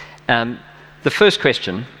 The first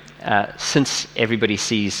question, since everybody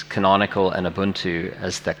sees Canonical and Ubuntu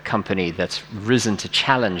as the company that's risen to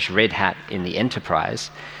challenge Red Hat in the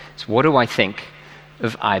enterprise, is what do I think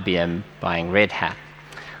of IBM buying Red Hat?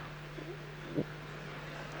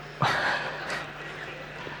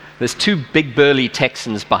 There's 2 big burly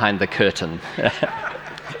Texans behind the curtain.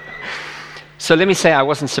 So let me say I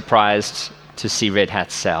wasn't surprised to see Red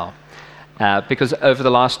Hat sell. Because over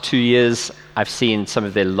the last 2 years, I've seen some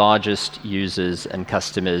of their largest users and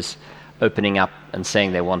customers opening up and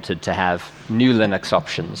saying they wanted to have new Linux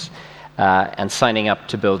options and signing up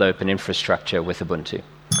to build open infrastructure with Ubuntu.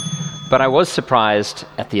 But I was surprised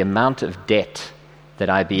at the amount of debt that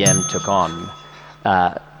IBM took on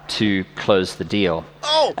to close the deal.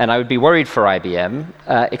 Oh. And I would be worried for IBM,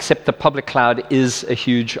 except the public cloud is a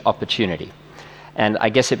huge opportunity. And I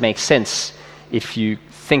guess it makes sense if you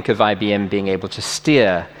think of IBM being able to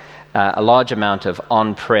steer a large amount of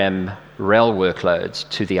on-prem RHEL workloads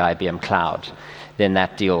to the IBM cloud, then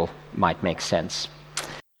that deal might make sense.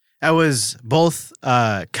 That was both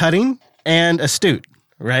cutting and astute,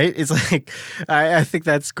 right? It's like, I think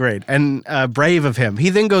that's great. And brave of him. He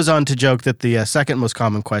then goes on to joke that the second most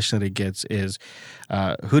common question that he gets is,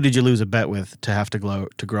 who did you lose a bet with to have to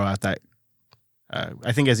grow out that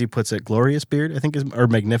I think, as he puts it, glorious beard, I think, or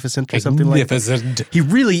magnificent or something like that. He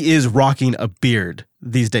really is rocking a beard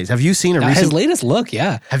these days. Have you seen his latest look?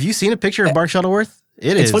 Yeah. Have you seen a picture of Mark Shuttleworth?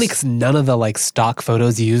 It's funny because none of the stock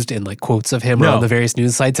photos used in quotes of him on the various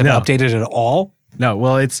news sites have updated at all. No,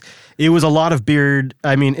 well, it was a lot of beard.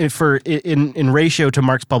 I mean, in ratio to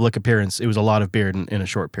Mark's public appearance, it was a lot of beard in a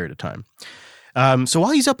short period of time. So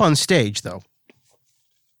while he's up on stage, though,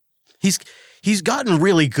 he's gotten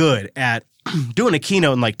really good at doing a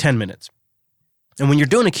keynote in 10 minutes. And when you're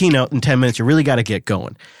doing a keynote in 10 minutes, you really got to get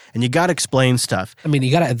going. And you got to explain stuff. I mean, you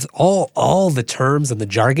got to, all the terms and the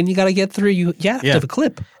jargon you got to get through. You have to have a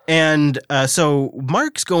clip. And so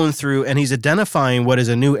Mark's going through and he's identifying what is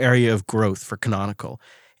a new area of growth for Canonical.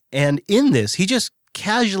 And in this, he just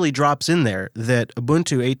casually drops in there that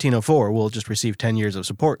Ubuntu 18.04 will just receive 10 years of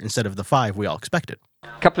support instead of the 5 we all expected.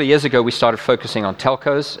 A couple of years ago, we started focusing on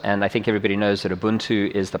telcos, and I think everybody knows that Ubuntu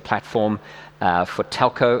is the platform for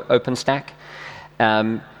telco OpenStack.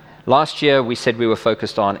 Last year, we said we were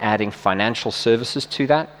focused on adding financial services to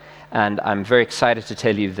that, and I'm very excited to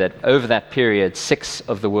tell you that over that period, 6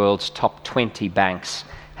 of the world's top 20 banks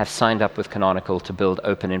have signed up with Canonical to build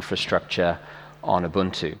open infrastructure on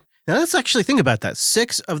Ubuntu. Now, let's actually think about that.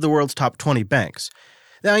 6 of the world's top 20 banks.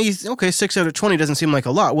 Now, 6 out of 20 doesn't seem like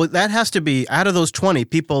a lot. Well, that has to be, out of those 20,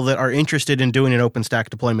 people that are interested in doing an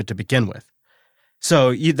OpenStack deployment to begin with.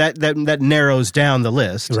 So that narrows down the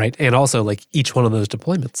list. Right. And also like each one of those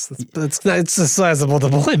deployments, it's a sizable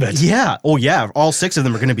deployment. Yeah. Oh yeah. All 6 of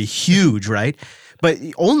them are going to be huge, right? But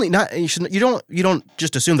you don't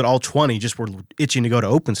just assume that all 20 just were itching to go to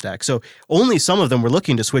OpenStack. So only some of them were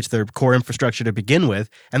looking to switch their core infrastructure to begin with,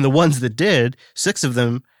 and the ones that did, 6 of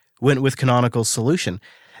them went with Canonical's solution.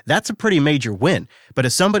 That's a pretty major win. But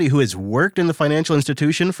as somebody who has worked in the financial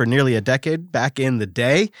institution for nearly a decade back in the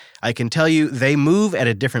day, I can tell you they move at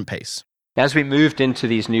a different pace. As we moved into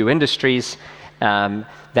these new industries,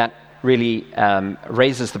 that really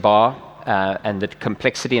raises the bar and the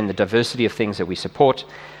complexity and the diversity of things that we support.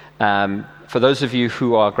 For those of you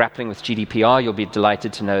who are grappling with GDPR, you'll be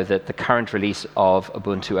delighted to know that the current release of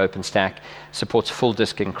Ubuntu OpenStack supports full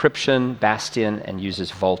disk encryption, Bastion, and uses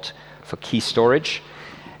Vault for key storage.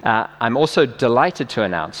 I'm also delighted to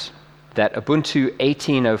announce that Ubuntu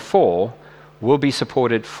 18.04 will be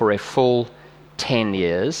supported for a full 10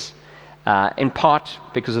 years, in part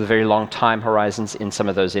because of the very long time horizons in some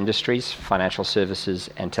of those industries, financial services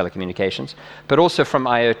and telecommunications, but also from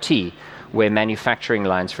IoT, where manufacturing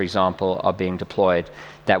lines, for example, are being deployed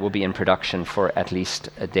that will be in production for at least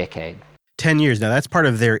a decade. 10 years now. That's part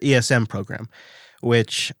of their ESM program,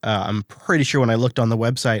 which I'm pretty sure when I looked on the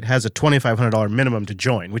website has a $2,500 minimum to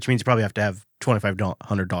join, which means you probably have to have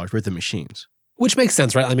 $2,500 worth of machines. Which makes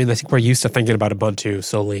sense, right? I mean, I think we're used to thinking about Ubuntu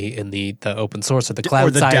solely in the open source or the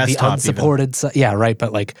cloud side, the unsupported side. Yeah, right.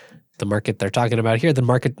 But like the market they're talking about here,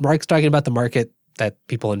 Mark's talking about the market that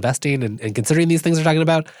people investing and considering these things are talking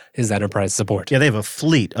about is enterprise support. Yeah, they have a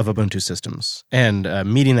fleet of Ubuntu systems, and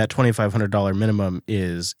meeting that $2,500 minimum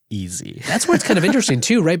is easy. That's where it's kind of interesting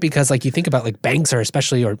too, right? Because like you think about like banks or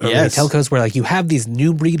especially or yes. telcos where like you have these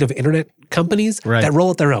new breed of internet companies that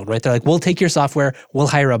roll it their own, right? They're like, we'll take your software, we'll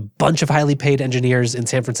hire a bunch of highly paid engineers in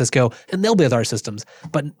San Francisco, and they'll build our systems.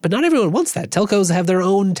 But not everyone wants that. Telcos have their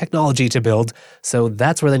own technology to build, so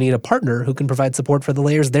that's where they need a partner who can provide support for the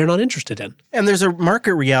layers they're not interested in. And there's a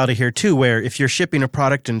market reality here too, where if you're shipping a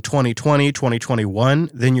product in 2020, 2021,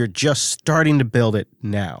 then you're just starting to build it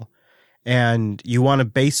now. And you want to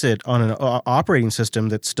base it on an operating system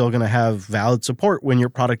that's still going to have valid support when your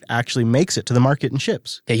product actually makes it to the market and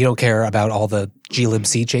ships. Yeah, you don't care about all the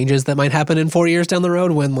glibc changes that might happen in 4 years down the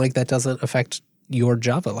road when like that doesn't affect your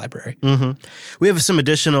Java library. Mm-hmm. We have some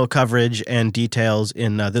additional coverage and details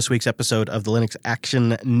in this week's episode of the Linux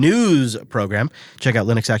Action News program. Check out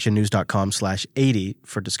linuxactionnews.com/80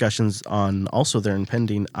 for discussions on also their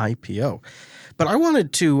impending IPO. But I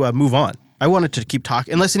wanted to move on. I wanted to keep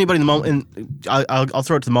talking, unless anybody in the moment, I'll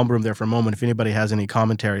throw it to the mumble room there for a moment if anybody has any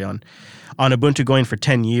commentary on Ubuntu going for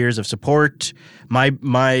 10 years of support. My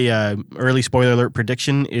early spoiler alert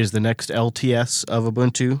prediction is the next LTS of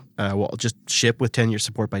Ubuntu will just ship with 10 years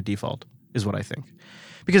support by default, is what I think.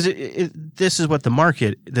 Because this is what the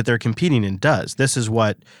market that they're competing in does. This is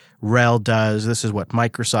what RHEL does. This is what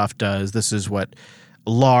Microsoft does. This is what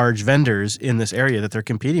large vendors in this area that they're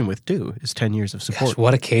competing with do, is 10 years of support. Gosh,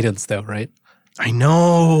 what a cadence though, right? I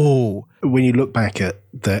know. When you look back at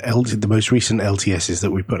the most recent LTSs that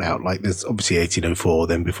we put out, like there's obviously 1804,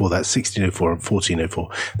 then before that 1604 and 1404,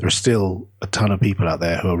 there are still a ton of people out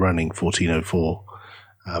there who are running 1404.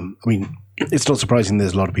 I mean, it's not surprising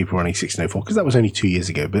there's a lot of people running 1604 because that was only 2 years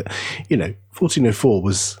ago, but 1404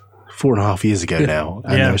 was 4.5 years ago now,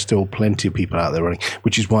 and there are still plenty of people out there running,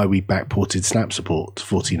 which is why we backported Snap support to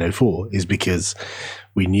 1404, is because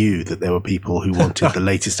we knew that there were people who wanted the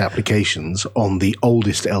latest applications on the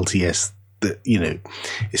oldest LTS that,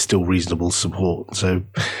 is still reasonable support. So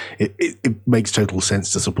it makes total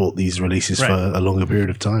sense to support these releases for a longer period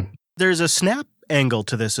of time. There's a Snap angle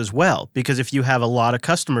to this as well, because if you have a lot of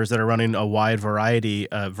customers that are running a wide variety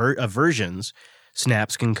of versions,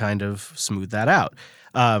 Snaps can kind of smooth that out.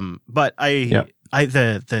 But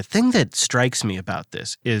the thing that strikes me about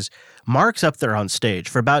this is Mark's up there on stage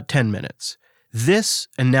for about 10 minutes. This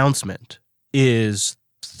announcement is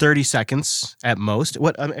 30 seconds at most.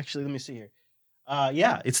 Actually, let me see here.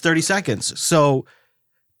 It's 30 seconds. So,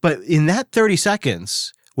 but in that 30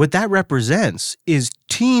 seconds, what that represents is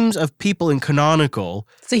teams of people in Canonical.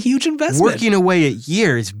 It's a huge investment. Working away at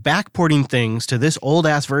years, backporting things to this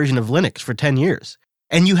old-ass version of Linux for 10 years.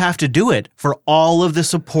 And you have to do it for all of the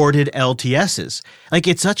supported LTSs. Like,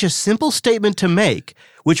 it's such a simple statement to make,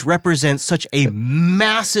 which represents such a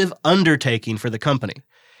massive undertaking for the company.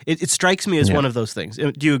 It strikes me as one of those things.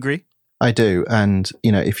 Do you agree? I do. And,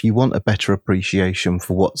 if you want a better appreciation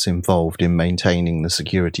for what's involved in maintaining the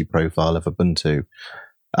security profile of Ubuntu,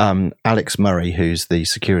 Alex Murray, who's the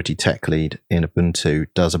security tech lead in Ubuntu,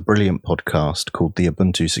 does a brilliant podcast called the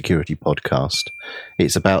Ubuntu Security Podcast.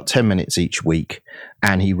 It's about 10 minutes each week,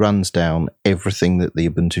 and he runs down everything that the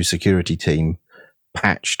Ubuntu security team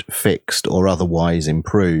patched, fixed, or otherwise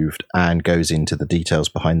improved, and goes into the details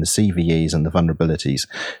behind the CVEs and the vulnerabilities.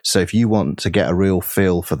 So if you want to get a real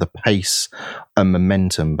feel for the pace and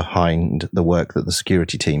momentum behind the work that the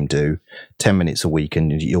security team do, 10 minutes a week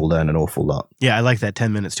and you'll learn an awful lot. Yeah, I like that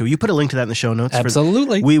 10 minutes too. You put a link to that in the show notes.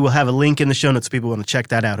 Absolutely. We will have a link in the show notes if people want to check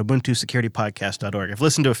that out, ubuntusecuritypodcast.org. I've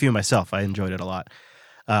listened to a few myself. I enjoyed it a lot.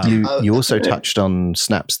 You also touched on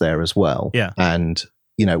snaps there as well. Yeah. And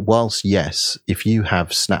whilst, yes, if you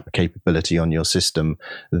have snap capability on your system,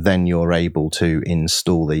 then you're able to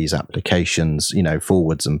install these applications,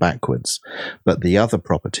 forwards and backwards. But the other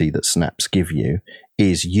property that snaps give you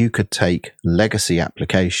is you could take legacy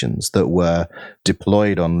applications that were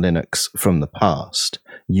deployed on Linux from the past.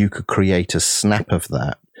 You could create a snap of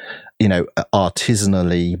that,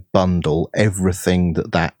 artisanally bundle everything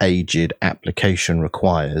that aged application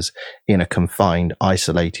requires in a confined,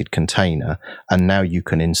 isolated container. And now you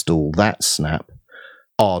can install that snap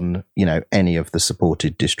on, any of the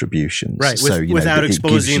supported distributions. Right. Without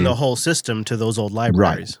exposing the whole system to those old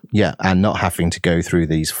libraries. Right. Yeah. And not having to go through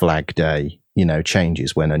these flag day,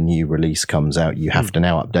 changes when a new release comes out. You have to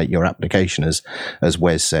now update your application, as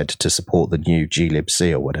Wes said, to support the new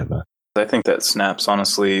glibc or whatever. I think that snaps,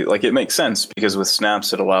 honestly, it makes sense because with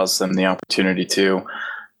snaps, it allows them the opportunity to,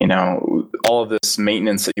 all of this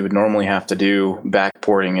maintenance that you would normally have to do,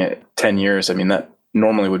 backporting it 10 years. I mean, that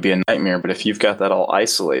normally would be a nightmare, but if you've got that all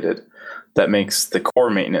isolated, that makes the core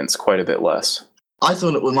maintenance quite a bit less. I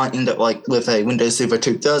thought it might end up with a Windows Server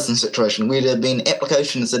 2000 situation where there have been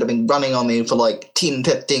applications that have been running on there for 10,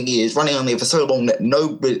 15 years, running on there for so long that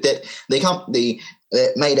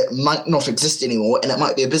that made it might not exist anymore, and it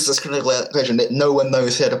might be a business critical application that no one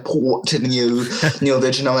knows how to port to the new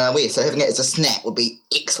version of iOS. So having it as a snap would be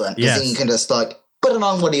excellent, because then you can just put it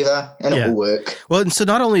on whatever, and it will work. Well, and so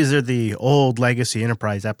not only is there the old legacy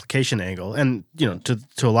enterprise application angle, and to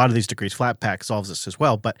a lot of these degrees, Flatpak solves this as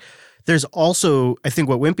well, but there's also, I think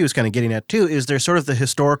what Wimpy was kind of getting at too, is there's sort of the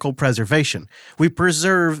historical preservation. We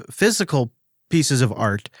preserve physical pieces of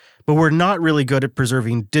art, but we're not really good at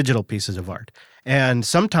preserving digital pieces of art. And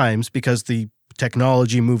sometimes, because the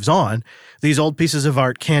technology moves on, these old pieces of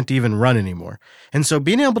art can't even run anymore. And so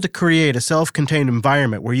being able to create a self-contained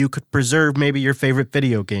environment where you could preserve maybe your favorite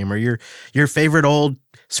video game or your favorite old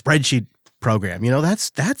spreadsheet program,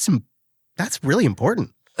 that's really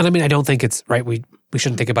important. And I mean, I don't think it's right. We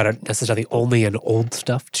shouldn't think about it necessarily only in old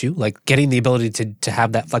stuff too. Getting the ability to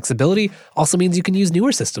have that flexibility also means you can use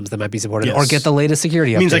newer systems that might be supported or get the latest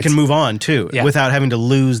security updates. It means I can move on too without having to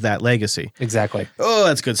lose that legacy. Exactly. Oh,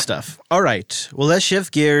 that's good stuff. All right. Well, let's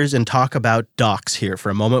shift gears and talk about docs here for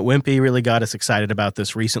a moment. Wimpy really got us excited about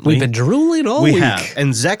this recently. We've been drooling all week. We have.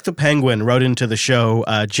 And Zek the Penguin wrote into the show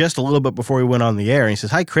just a little bit before we went on the air. And he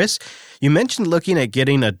says, "Hi, Chris. You mentioned looking at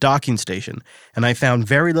getting a docking station, and I found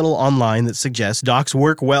very little online that suggests docks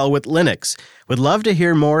work well with Linux. Would love to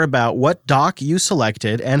hear more about what dock you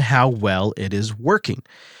selected and how well it is working."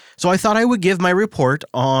 So I thought I would give my report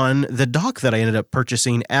on the dock that I ended up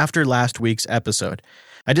purchasing after last week's episode.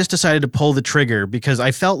 I just decided to pull the trigger because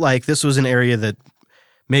I felt like this was an area that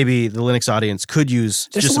maybe the Linux audience could use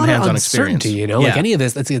just some hands-on experience. There's a lot of uncertainty, any of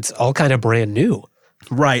this, it's all kind of brand new.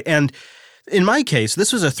 Right, and in my case,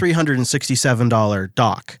 this was a $367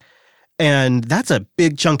 dock. And that's a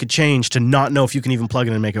big chunk of change to not know if you can even plug it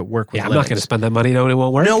in and make it work with Linux. I'm not going to spend that money knowing it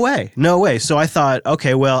won't work. No way. So I thought,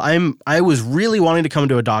 okay, well, I was really wanting to come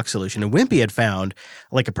to a dock solution. And Wimpy had found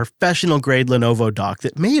a professional grade Lenovo dock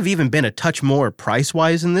that may have even been a touch more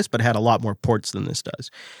price-wise than this, but had a lot more ports than this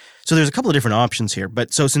does. So there's a couple of different options here.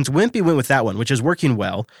 But so since Wimpy went with that one, which is working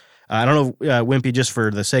well, I don't know, Wimpy, just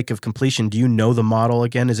for the sake of completion, do you know the model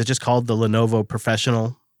again? Is it just called the Lenovo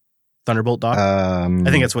Professional Thunderbolt dock? I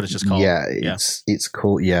think that's what it's just called. Yeah, it's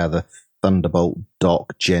called, the Thunderbolt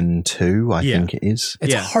Dock Gen 2, I think it is.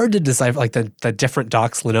 It's hard to decipher, the different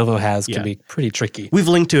docks Lenovo has can be pretty tricky. We've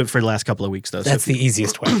linked to it for the last couple of weeks, though. That's the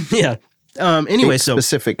easiest way. Yeah. Anyway, it's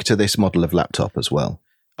specific to this model of laptop as well.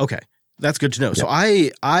 Okay. That's good to know. Yep. So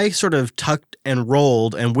I sort of tucked and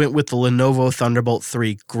rolled and went with the Lenovo Thunderbolt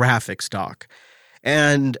 3 graphics dock.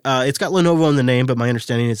 And it's got Lenovo in the name, but my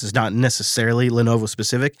understanding is it's not necessarily Lenovo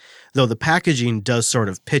specific, though the packaging does sort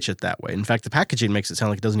of pitch it that way. In fact, the packaging makes it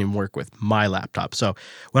sound like it doesn't even work with my laptop. So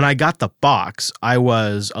when I got the box, I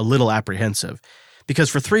was a little apprehensive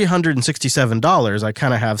because for $367, I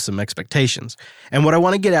kind of have some expectations. And what I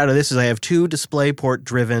want to get out of this is I have two DisplayPort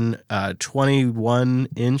driven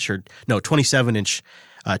 27-inch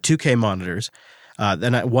 2K monitors.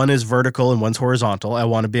 Then one is vertical and one's horizontal. I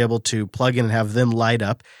want to be able to plug in and have them light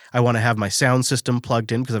up. I want to have my sound system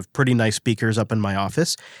plugged in because I have pretty nice speakers up in my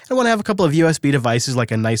office. I want to have a couple of USB devices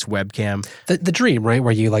like a nice webcam. The dream, right?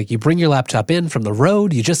 Where you bring your laptop in from the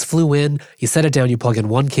road, you just flew in, you set it down, you plug in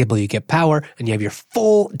one cable, you get power, and you have your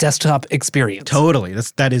full desktop experience. Totally.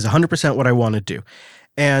 That is 100% what I want to do.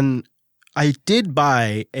 And I did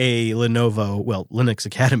buy a Lenovo, well, Linux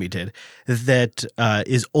Academy did, that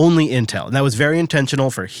is only Intel. And that was very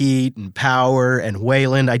intentional for heat and power and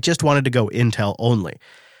Wayland. I just wanted to go Intel only.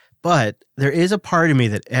 But there is a part of me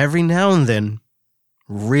that every now and then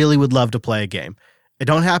really would love to play a game. I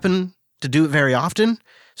don't happen to do it very often,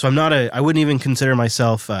 so I wouldn't even consider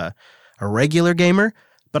myself a regular gamer,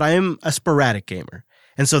 but I am a sporadic gamer.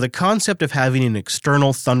 And so the concept of having an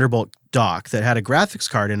external Thunderbolt dock that had a graphics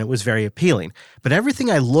card in it was very appealing. But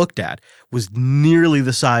everything I looked at was nearly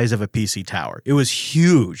the size of a PC tower. It was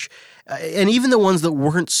huge. And even the ones that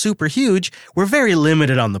weren't super huge were very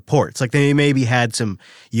limited on the ports. Like they maybe had some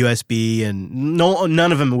USB and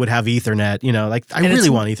none of them would have Ethernet. I really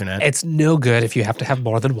want Ethernet. It's no good if you have to have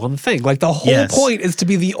more than one thing. Like the whole point is to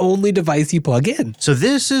be the only device you plug in. So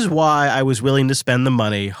this is why I was willing to spend the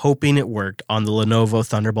money hoping it worked on the Lenovo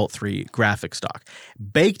Thunderbolt 3 graphics dock.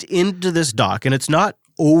 Baked into this dock, and it's not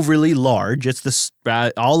overly large. It's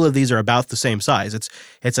all of these are about the same size.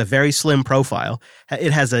 It's a very slim profile.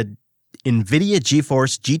 It has a NVIDIA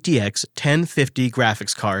GeForce GTX 1050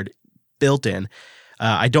 graphics card built in.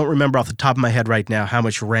 I don't remember off the top of my head right now how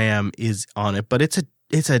much RAM is on it, but it's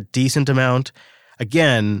a decent amount.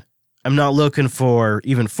 Again, I'm not looking for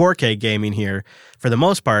even 4K gaming here. For the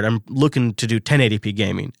most part, I'm looking to do 1080p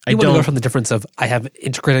gaming. You want to go from the difference of I have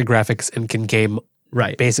integrated graphics and can game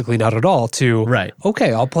basically not at all to,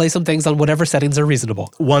 okay, I'll play some things on whatever settings are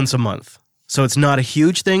reasonable. Once a month. So it's not a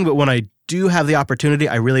huge thing, but when I do have the opportunity,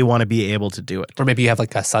 I really want to be able to do it. Or maybe you have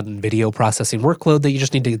like a sudden video processing workload that you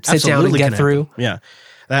just need to sit down and get through. Yeah,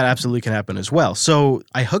 that absolutely can happen as well. So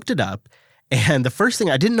I hooked it up, and the first thing,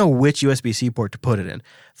 I didn't know which USB-C port to put it in.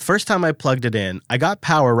 The first time I plugged it in, I got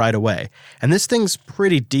power right away. And this thing's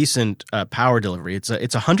pretty decent power delivery. It's a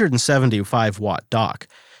 175 watt dock.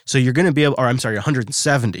 So you're going to be able,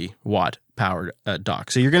 170 watt powered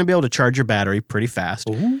dock. So you're going to be able to charge your battery pretty fast.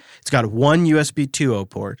 Ooh. It's got one USB 2.0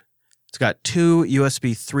 port. It's got two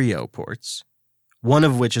USB 3.0 ports, one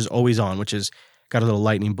of which is always on, which is got a little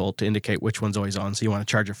lightning bolt to indicate which one's always on. So you want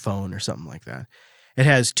to charge your phone or something like that. It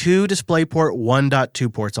has two DisplayPort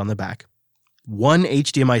 1.2 ports on the back, one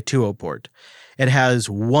HDMI 2.0 port. It has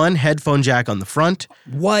one headphone jack on the front.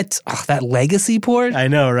 What? Oh, that legacy port? I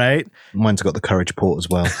know, right? Mine's got the Courage port as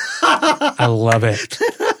well. I love it.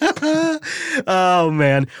 Oh,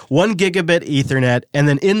 man. 1 gigabit Ethernet. And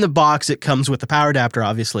then in the box, it comes with the power adapter,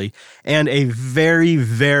 obviously, and a very,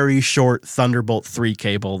 very short Thunderbolt 3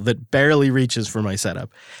 cable that barely reaches for my setup.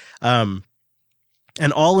 And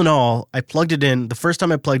all in all, I plugged it in. The first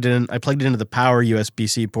time I plugged it into the power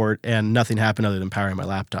USB-C port, and nothing happened other than powering my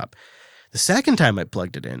laptop. The second time I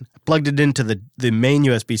plugged it into the main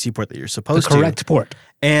USB-C port that you're supposed to. The correct port.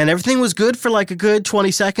 And everything was good for like a good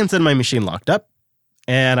 20 seconds, and my machine locked up,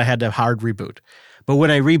 and I had to hard reboot. But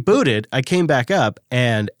when I rebooted, I came back up,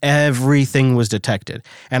 and everything was detected.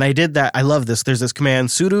 And I did that. I love this. There's this command,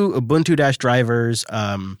 sudo ubuntu-drivers,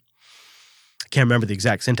 I can't remember the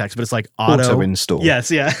exact syntax, but it's like auto install. Yes,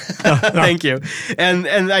 yeah. Thank you. And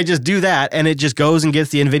I just do that, and it just goes and gets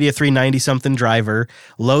the NVIDIA 390 something driver,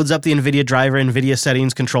 loads up the NVIDIA driver, NVIDIA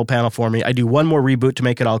settings control panel for me. I do one more reboot to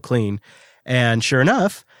make it all clean. And sure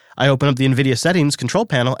enough, I open up the NVIDIA settings control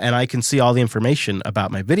panel, and I can see all the information about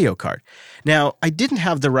my video card. Now, I didn't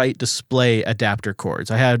have the right display adapter cords.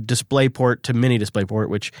 I had DisplayPort to mini DisplayPort,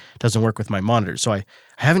 which doesn't work with my monitors. So I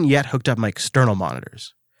haven't yet hooked up my external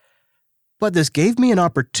monitors. But this gave me an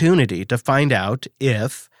opportunity to find out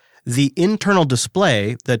if the internal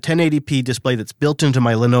display, the 1080p display that's built into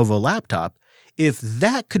my Lenovo laptop, if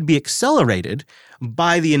that could be accelerated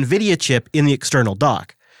by the NVIDIA chip in the external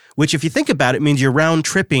dock, which if you think about it means you're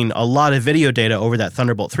round-tripping a lot of video data over that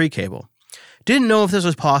Thunderbolt 3 cable. Didn't know if this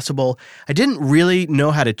was possible. I didn't really know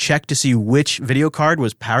how to check to see which video card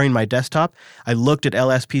was powering my desktop. I looked at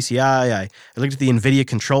LSPCI, I looked at the NVIDIA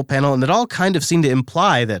control panel, and it all kind of seemed to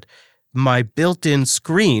imply that my built-in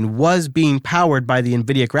screen was being powered by the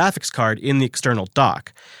NVIDIA graphics card in the external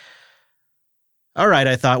dock. All right,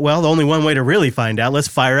 I thought, well, the only one way to really find out, let's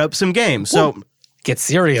fire up some games. So get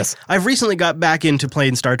serious. I've recently got back into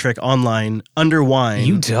playing Star Trek Online under Wine.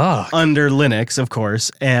 You dog. Under Linux, of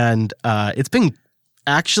course, and it's been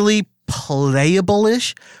actually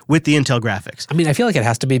playable-ish with the Intel graphics. I mean, I feel like it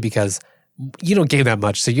has to be because you don't game that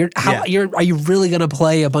much. So are you really going to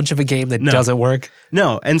play a bunch of a game that doesn't work?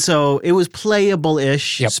 No. And so it was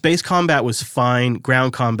playable-ish. Yep. Space combat was fine.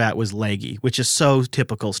 Ground combat was laggy, which is so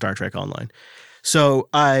typical Star Trek Online. So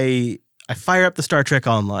I fire up the Star Trek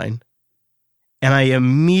Online, and I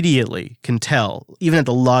immediately can tell, even at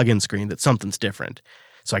the login screen, that something's different.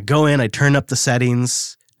 So I go in, I turn up the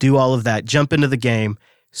settings, do all of that, jump into the game,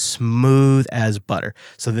 smooth as butter.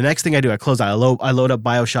 So the next thing I do, I close out, I load up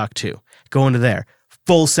BioShock 2, go into there,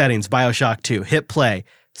 full settings, BioShock 2, hit play,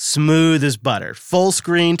 smooth as butter, full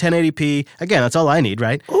screen, 1080p. Again, that's all I need,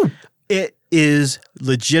 right? Ooh. It is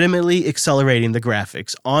legitimately accelerating the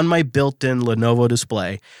graphics on my built-in Lenovo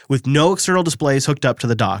display with no external displays hooked up to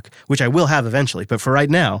the dock, which I will have eventually. But for right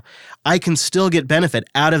now, I can still get benefit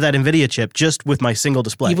out of that NVIDIA chip just with my single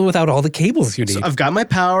display. Even without all the cables you need. So I've got my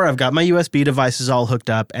power, I've got my USB devices all hooked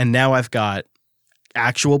up, and now I've got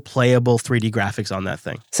actual playable 3D graphics on that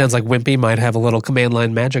thing. Sounds like Wimpy might have a little command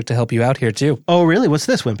line magic to help you out here too. Oh, really? What's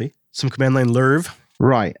this, Wimpy? Some command line lerv?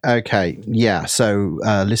 Right. Okay. Yeah. So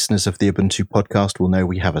listeners of the Ubuntu podcast will know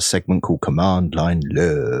we have a segment called Command Line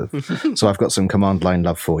Love. So I've got some command line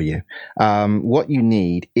love for you. What you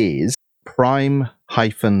need is prime-select.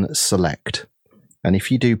 And if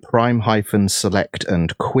you do prime-select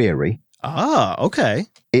and query. Ah, okay.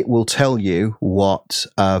 It will tell you what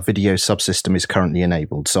video subsystem is currently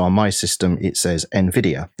enabled. So on my system, it says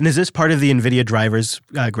NVIDIA. And is this part of the NVIDIA drivers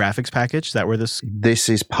graphics package? Is that where this? This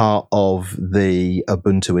is part of the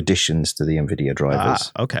Ubuntu additions to the NVIDIA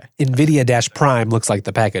drivers. Ah, okay. NVIDIA-Prime looks like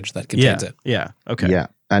the package that contains it. Yeah, okay. Yeah.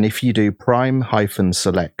 And if you do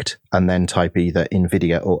prime-select and then type either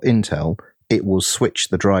NVIDIA or Intel, it will switch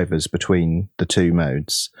the drivers between the two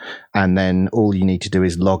modes. And then all you need to do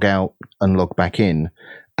is log out and log back in.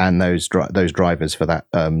 And those drivers for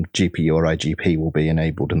that GPU or IGP will be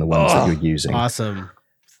enabled in the ones that you're using. Awesome.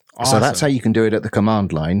 So that's how you can do it at the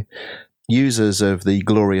command line. Users of the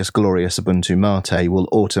glorious Ubuntu Mate will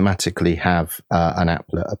automatically have an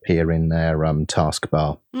applet appear in their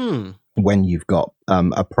taskbar when you've got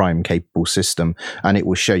a Prime capable system, and it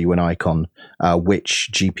will show you an icon which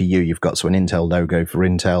GPU you've got. So an Intel logo for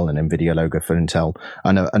Intel, an NVIDIA logo for Intel,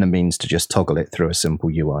 and a means to just toggle it through a simple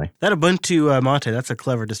UI. That Ubuntu Mate, that's a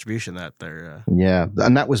clever distribution that they're... Yeah,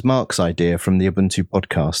 and that was Mark's idea from the Ubuntu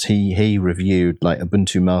podcast. He reviewed like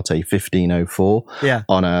Ubuntu Mate 1504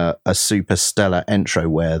 on a super stellar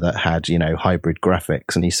Entroware that had, hybrid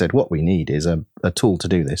graphics, and he said, what we need is a tool to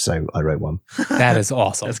do this, so I wrote one. That is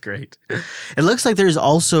awesome. That's great. It looks like there's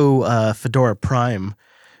also Fedora Prime,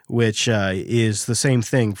 which is the same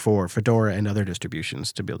thing for Fedora and other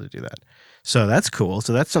distributions to be able to do that. So that's cool.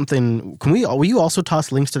 So that's something. Will you also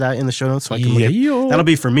toss links to that in the show notes so I can look at? That'll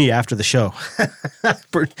be for me after the show. At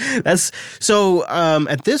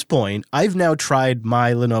this point, I've now tried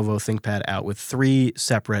my Lenovo ThinkPad out with 3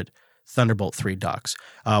 separate Thunderbolt 3 docks.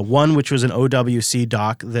 One which was an OWC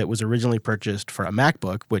dock that was originally purchased for a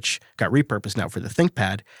MacBook, which got repurposed now for the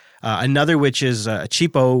ThinkPad. Another which is a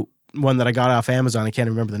cheapo one that I got off Amazon. I can't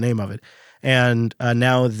remember the name of it. And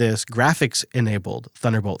now this graphics-enabled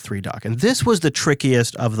Thunderbolt 3 dock. And this was the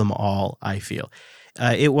trickiest of them all, I feel.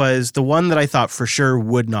 It was the one that I thought for sure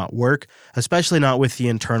would not work, especially not with the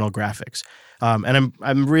internal graphics. And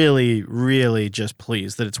I'm really, really just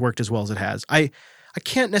pleased that it's worked as well as it has. I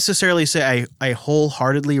can't necessarily say I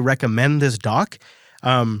wholeheartedly recommend this dock.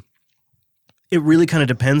 It really kind of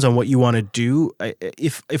depends on what you want to do.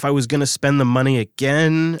 If I was going to spend the money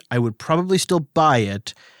again, I would probably still buy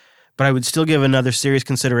it, but I would still give another serious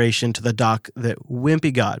consideration to the dock that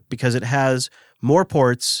Wimpy got because it has more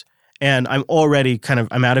ports, and I'm already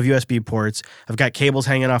I'm out of USB ports. I've got cables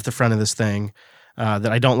hanging off the front of this thing that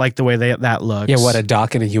I don't like the way that looks. Yeah, what, a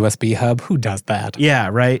dock and a USB hub? Who does that? Yeah,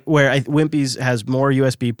 right. Where Wimpy's has more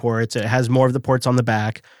USB ports. It has more of the ports on the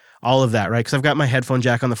back. All of that, right? Because I've got my headphone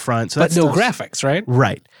jack on the front. So but no graphics, right?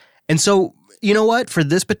 Right. And so, you know what? For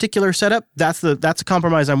this particular setup, that's a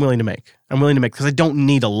compromise I'm willing to make. Because I don't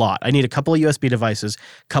need a lot. I need a couple of USB devices,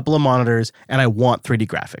 a couple of monitors, and I want 3D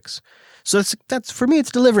graphics. So that's for me,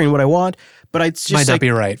 it's delivering what I want, but it's just might not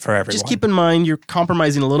be right for everyone. Just keep in mind you're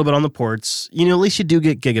compromising a little bit on the ports. At least you do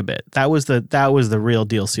get gigabit. That was the real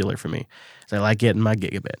deal sealer for me. I like getting my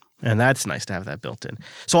gigabit. And that's nice to have that built in.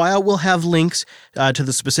 So I will have links to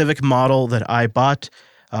the specific model that I bought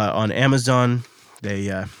on Amazon.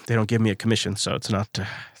 They don't give me a commission, so it's not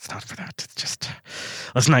for that. It's just,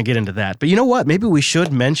 let's not get into that. But you know what? Maybe we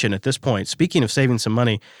should mention at this point, speaking of saving some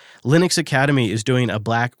money, Linux Academy is doing a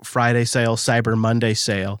Black Friday sale, Cyber Monday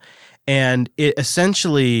sale. And it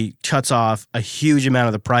essentially cuts off a huge amount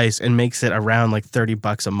of the price and makes it around like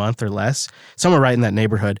 $30 a month or less, somewhere right in that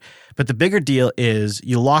neighborhood. But the bigger deal is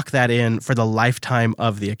you lock that in for the lifetime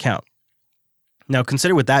of the account. Now,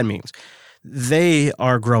 consider what that means. They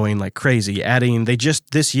are growing like crazy, they just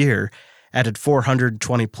this year added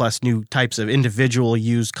 420 plus new types of individual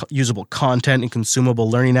usable content and consumable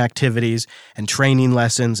learning activities and training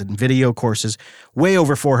lessons and video courses, way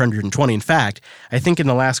over 420. In fact, I think in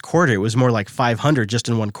the last quarter, it was more like 500 just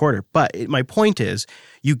in one quarter. But my point is,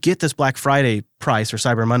 you get this Black Friday price or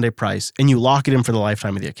Cyber Monday price, and you lock it in for the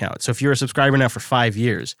lifetime of the account. So if you're a subscriber now for 5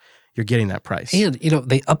 years, you're getting that price. And,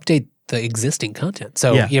 they update the existing content.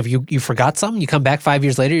 So if you forgot something, you come back 5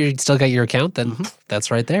 years later, you still got your account, then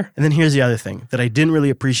that's right there. And then here's the other thing that I didn't really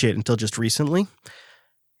appreciate until just recently.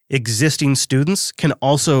 Existing students can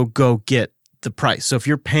also go get the price. So if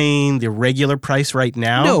you're paying the regular price right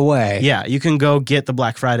now. No way. Yeah, you can go get the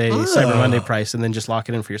Black Friday, Cyber Monday price and then just lock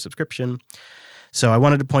it in for your subscription. So I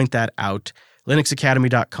wanted to point that out.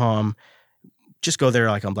 LinuxAcademy.com. Just go there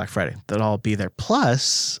like on Black Friday. They'll all be there.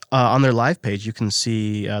 Plus, on their live page, you can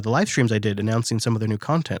see the live streams I did announcing some of their new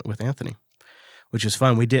content with Anthony, which is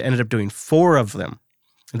fun. We ended up doing 4 of them.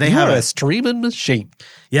 They have a streaming machine.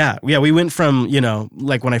 Yeah. We went from,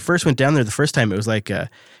 like when I first went down there the first time, it was like a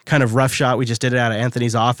kind of rough shot. We just did it out of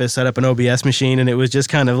Anthony's office, set up an OBS machine, and it was just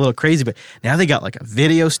kind of a little crazy. But now they got like a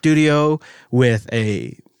video studio with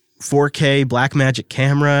a 4K Blackmagic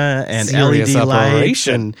camera and Serious LED lights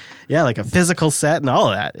operation. and like a physical set and all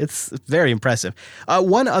of that. It's very impressive.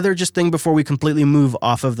 One other just thing before we completely move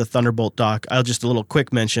off of the Thunderbolt dock, I'll just a little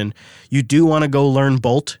quick mention. You do want to go learn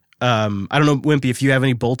Bolt. I don't know, Wimpy, if you have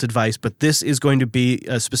any Bolt advice, but this is going to be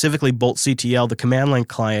specifically Bolt CTL, the command line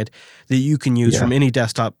client that you can use from any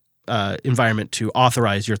desktop environment to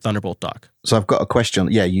authorize your Thunderbolt dock. So I've got a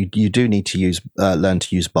question. Yeah, you do need to learn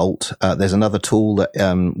to use Bolt. There's another tool that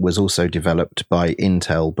was also developed by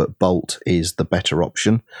Intel, but Bolt is the better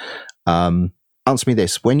option. Answer me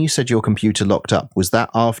this. When you said your computer locked up, was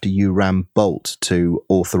that after you ran Bolt to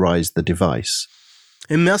authorize the device?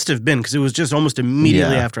 It must have been because it was just almost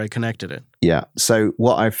immediately after I connected it. Yeah. So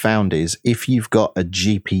what I've found is if you've got a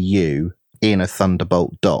GPU in a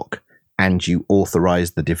Thunderbolt dock and you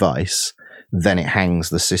authorize the device, then it hangs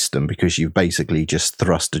the system because you've basically just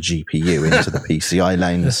thrust a GPU into the PCI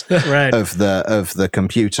lanes of the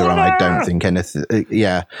computer. And I don't think anything.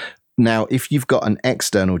 Yeah. Now, if you've got an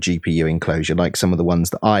external GPU enclosure, like some of the ones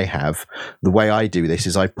that I have, the way I do this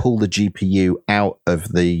is I pull the GPU out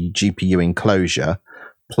of the GPU enclosure,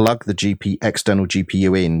 plug the external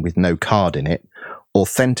GPU in with no card in it,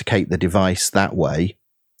 authenticate the device that way,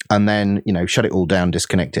 and then, shut it all down,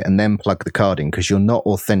 disconnect it, and then plug the card in, because you're not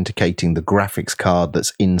authenticating the graphics card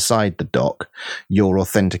that's inside the dock. You're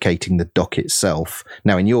authenticating the dock itself.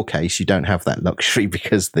 Now, in your case, you don't have that luxury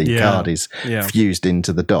because the card is fused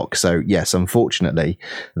into the dock. So, yes, unfortunately,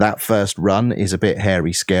 that first run is a bit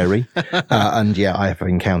hairy, scary. And I have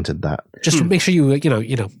encountered that. Just make sure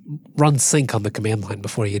you run sync on the command line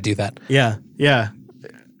before you do that. Yeah.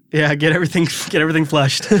 Get everything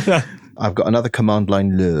flushed. I've got another command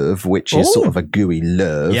line lerv, which is sort of a GUI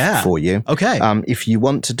lerv for you. Okay. If you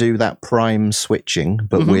want to do that prime switching,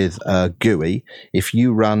 but with GUI, if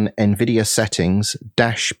you run NVIDIA settings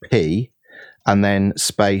 -P and then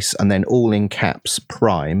space and then all in caps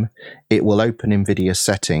prime, it will open NVIDIA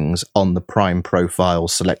settings on the prime profile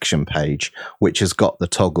selection page, which has got the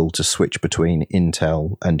toggle to switch between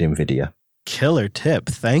Intel and NVIDIA. Killer tip.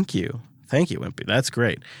 Thank you, Wimpy. That's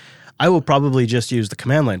great. I will probably just use the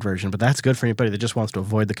command line version, but that's good for anybody that just wants to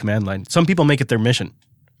avoid the command line. Some people make it their mission.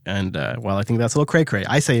 And while I think that's a little cray-cray,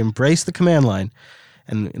 I say embrace the command line.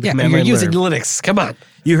 And the command you're line using Linux. Come on.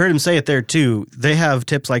 You heard him say it there too. They have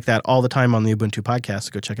tips like that all the time on the Ubuntu podcast.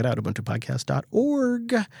 So go check it out,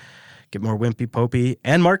 ubuntupodcast.org. Get more Wimpy, Popey,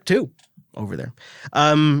 and Mark too over there.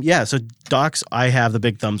 So docs, I have the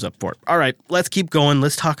big thumbs up for. All right, let's keep going.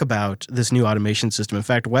 Let's talk about this new automation system. In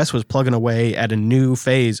fact, Wes was plugging away at a new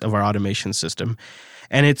phase of our automation system,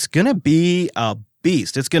 and it's going to be a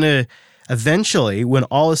beast. It's going to eventually, when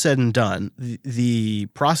all is said and done, the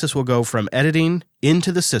process will go from editing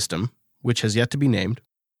into the system, which has yet to be named.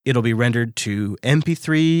 It'll be rendered to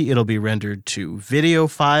MP3. It'll be rendered to video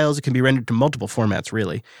files. It can be rendered to multiple formats,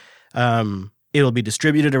 really. It'll be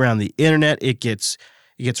distributed around the internet. It gets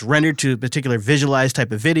rendered to a particular visualized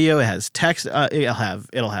type of video. It has text. It'll have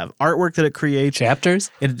artwork that it creates. Chapters.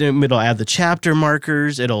 It'll add the chapter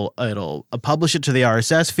markers. It'll publish it to the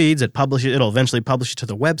RSS feeds. It'll eventually publish it to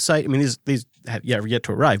the website. I mean, these have yet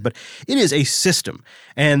to arrive, but it is a system.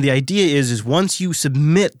 And the idea is once you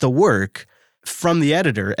submit the work, from the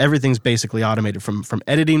editor, everything's basically automated from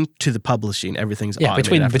editing to the publishing. Everything's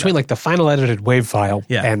automated. Between like the final edited WAV file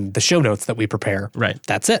Yeah. and the show notes that we prepare. Right.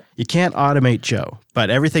 That's it. You can't automate Joe,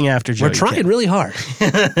 but everything after Joe. We're trying really hard.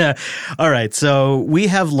 All right. So we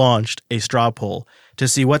have launched a straw poll to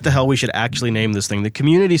see what the hell we should actually name this thing. The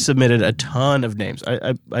community submitted a ton of names.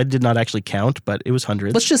 I did not actually count, but it was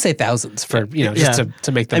hundreds. Let's just say thousands for,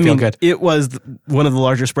 to make them feel good. It was one of the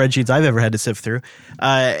larger spreadsheets I've ever had to sift through.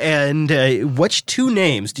 Which 2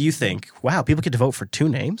 names do you think? Wow, people get to vote for 2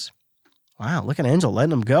 names? Wow, look at Angel letting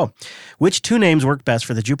them go. Which 2 names work best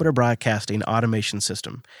for the Jupiter Broadcasting automation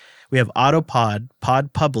system? We have Autopod,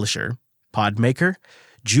 Pod Publisher, Podmaker,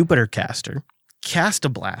 Jupiter Caster,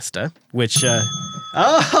 Castablasta, which that's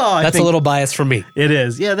a little biased from me. It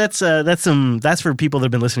is. Yeah, that's for people that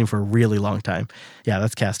have been listening for a really long time. Yeah,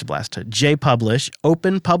 that's Castablasta. JPublish,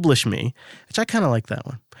 Open Publish Me, which I kind of like that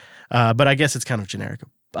one. But I guess it's kind of generic.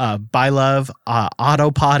 ByLove,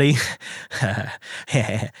 Autopotty,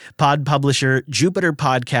 Pod Publisher, Jupiter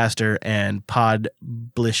Podcaster, and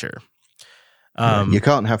Podblisher. You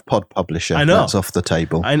can't have Pod Publisher. I know. That's off the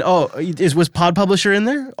table. I know. Was Pod Publisher in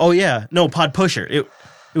there? Oh, yeah. No, Pod Pusher. It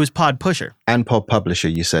was Pod Pusher. And Pod Publisher,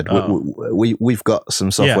 you said. We've got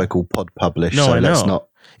some software called Pod Publish, no, so I know. let's not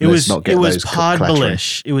It was clattering.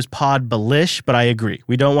 It was Podblish, but I agree.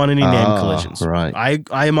 We don't want any name collisions. Right.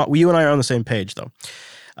 You and I are on the same page, though.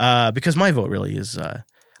 Because my vote really is... I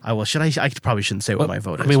probably shouldn't say what my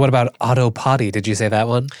vote is. I mean, what about Autopotty? Did you say that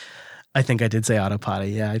one? I think I did say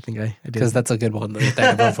Autopotty. Yeah, I think I did. Because that's a good one that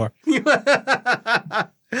I vote for.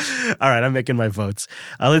 All right, I'm making my votes.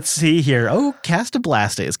 Let's see here. Oh,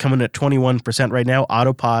 Castablasta is coming at 21% right now.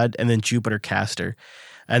 Autopod, and then Jupiter Caster,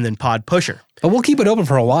 and then Pod Pusher. But we'll keep it open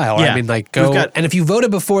for a while. Yeah. I mean, go. And if you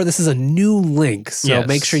voted before, this is a new link. So Yes.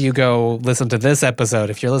 make sure you go listen to this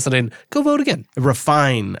episode. If you're listening, go vote again. A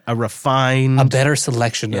better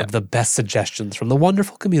selection of the best suggestions from the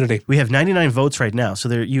wonderful community. We have 99 votes right now, so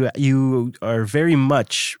there you are very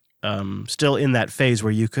much still in that phase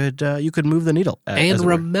where you could move the needle. And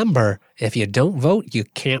remember, if you don't vote, you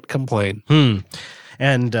can't complain.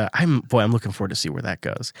 And I'm looking forward to see where that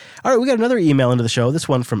goes. All right, we got another email into the show. This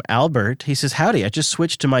one from Albert. He says, "Howdy, I just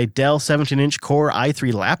switched to my Dell 17-inch Core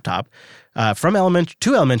i3 laptop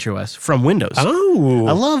to Elementary OS from Windows. Oh,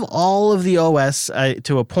 I love all of the OS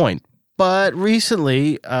to a point, but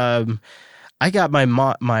recently I got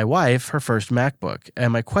my wife her first MacBook,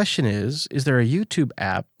 and my question is there a YouTube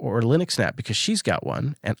app or a Linux app, because she's got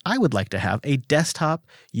one, and I would like to have a desktop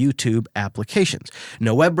YouTube applications.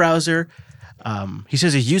 No web browser." He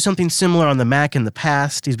says he's used something similar on the Mac in the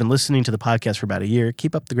past. He's been listening to the podcast for about a year.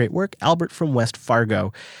 Keep up the great work. Albert from West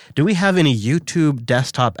Fargo. Do we have any YouTube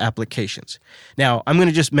desktop applications? Now, I'm going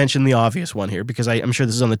to just mention the obvious one here because I'm sure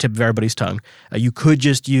this is on the tip of everybody's tongue. You could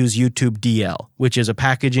just use YouTube DL, which is a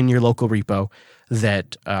package in your local repo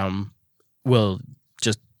that will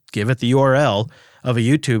just give it the URL of a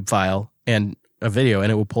YouTube file and a video,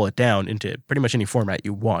 and it will pull it down into pretty much any format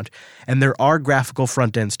you want. And there are graphical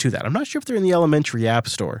front ends to that. I'm not sure if they're in the Elementary App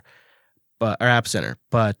Store or App Center,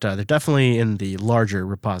 but they're definitely in the larger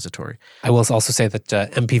repository. I will also say that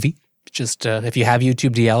MPV, just if you have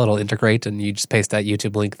YouTube DL, it'll integrate, and you just paste that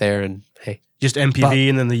YouTube link there, and hey. Just MPV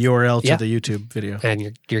and then the URL to the YouTube video.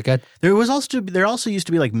 And you're good. There also used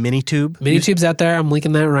to be like Minitube. Minitube's out there. I'm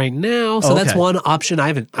linking that right now. So that's one option. I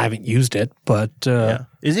haven't used it, but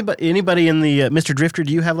Is anybody in the Mr. Drifter,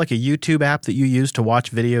 do you have like a YouTube app that you use to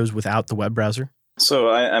watch videos without the web browser?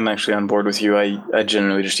 So I'm actually on board with you. I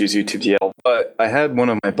generally just use YouTube DL, but I had one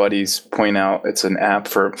of my buddies point out it's an app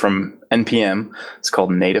from NPM. It's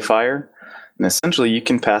called Natifier. And essentially, you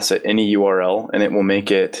can pass it any URL, and it will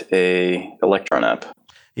make it a Electron app.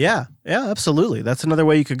 Yeah, absolutely. That's another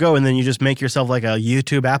way you could go, and then you just make yourself like a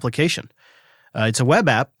YouTube application. It's a web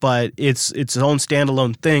app, but it's its own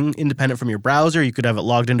standalone thing, independent from your browser. You could have it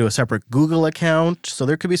logged into a separate Google account, so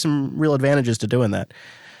there could be some real advantages to doing that.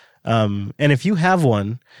 And if you have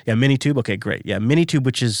one, Minitube, okay, great. Yeah, Minitube,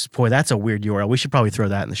 which is, that's a weird URL. We should probably throw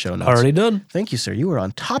that in the show notes. Already done. Thank you, sir. You were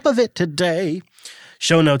on top of it today.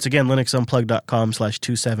 Show notes, again,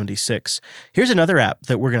 linuxunplugged.com/276. Here's another app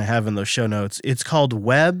that we're going to have in those show notes. It's called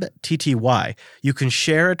WebTTY. You can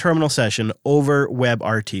share a terminal session over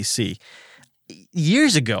WebRTC.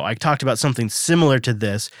 Years ago, I talked about something similar to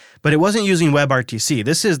this, but it wasn't using WebRTC.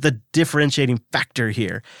 This is the differentiating factor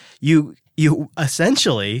here. You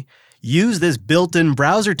essentially use this built-in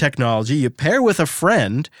browser technology. You pair with a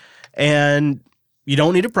friend, and you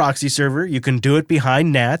don't need a proxy server. You can do it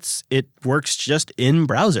behind NATs. It works just in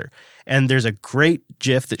browser. And there's a great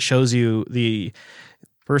GIF that shows you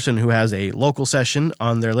person who has a local session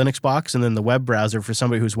on their Linux box and then the web browser for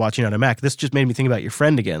somebody who's watching on a Mac. This just made me think about your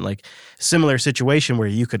friend again, like similar situation where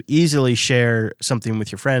you could easily share something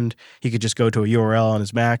with your friend. He could just go to a URL on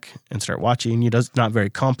his Mac and start watching. It's not very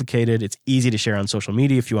complicated. It's easy to share on social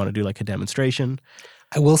media if you want to do like a demonstration.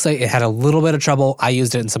 I will say it had a little bit of trouble. I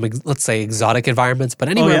used it in some, let's say, exotic environments, but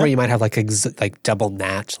anywhere where you might have like double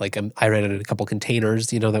NAT, like I ran it in a couple containers,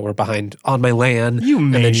 that were behind on my LAN. You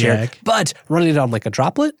maniac. But running it on like a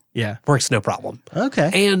droplet, works no problem.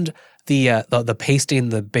 Okay. And the pasting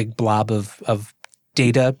the big blob of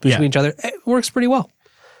data between each other, it works pretty well.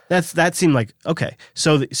 That seemed like okay.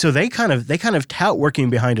 So they kind of tout working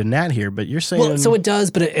behind a NAT here, but you're saying so it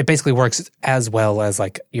does, but it basically works as well as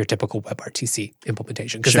like your typical WebRTC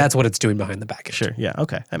implementation because that's what it's doing behind the backend. Sure, yeah,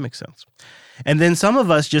 okay, that makes sense. And then some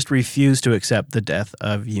of us just refuse to accept the death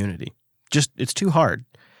of Unity. Just it's too hard.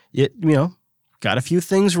 It got a few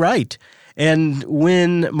things right. And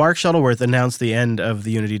when Mark Shuttleworth announced the end of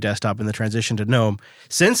the Unity desktop and the transition to GNOME,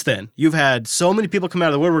 since then, you've had so many people come out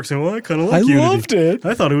of the woodwork saying, well, I kind of like Unity. I loved it.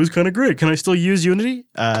 I thought it was kind of great. Can I still use Unity?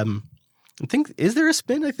 Is there a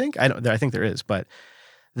spin, I think? I think there is, but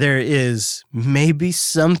there is maybe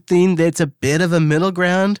something that's a bit of a middle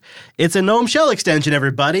ground. It's a GNOME Shell extension,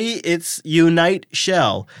 everybody. It's Unite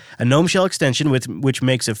Shell, a GNOME Shell extension which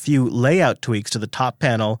makes a few layout tweaks to the top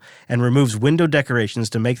panel and removes window decorations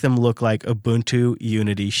to make them look like Ubuntu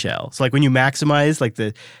Unity Shell. So like when you maximize, like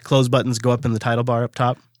the close buttons go up in the title bar up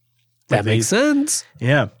top. That makes sense.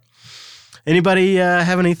 Yeah. Anybody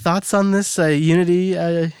have any thoughts on this Unity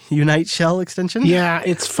Unite Shell extension? Yeah,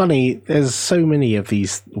 it's funny. There's so many of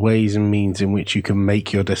these ways and means in which you can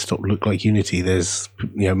make your desktop look like Unity. There's,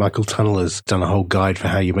 Michael Tunnell has done a whole guide for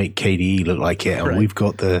how you make KDE look like it. And we've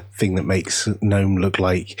got the thing that makes GNOME look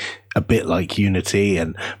like a bit like Unity,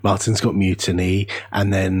 and Martin's got Mutiny,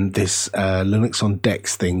 and then this Linux on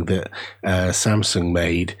Dex thing that Samsung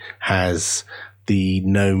made has the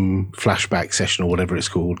GNOME flashback session or whatever it's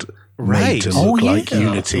called. Made to look like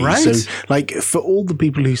Unity. Right. So, like, for all the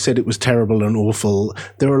people who said it was terrible and awful,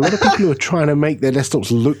 there are a lot of people who are trying to make their desktops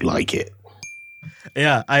look like it.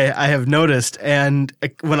 Yeah, I have noticed. And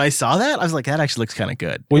when I saw that, I was like, that actually looks kind of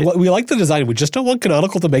good. We like the design. We just don't want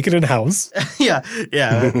Canonical to make it in-house. yeah,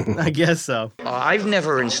 I guess so. I've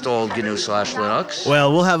never installed GNU/Linux.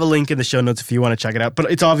 Well, we'll have a link in the show notes if you want to check it out. But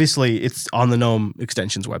it's on the GNOME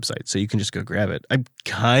extensions website, so you can just go grab it. I'm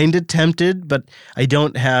kind of tempted, but I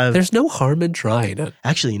don't have... There's no harm in trying it.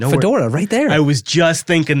 Actually, Fedora, right there. I was just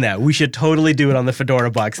thinking that. We should totally do it on the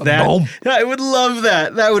Fedora box. I would love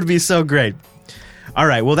that. That would be so great. All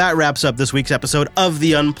right, well, that wraps up this week's episode of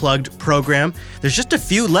the Unplugged program. There's just a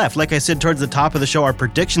few left. Like I said towards the top of the show, our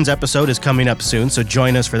predictions episode is coming up soon, so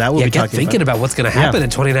join us for that. We'll be get thinking about what's going to happen in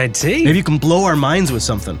 2019. Maybe you can blow our minds with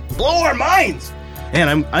something. Blow our minds!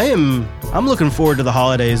 And I'm looking forward to the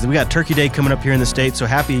holidays. We got Turkey Day coming up here in the States, so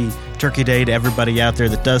happy Turkey Day to everybody out there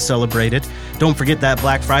that does celebrate it. Don't forget that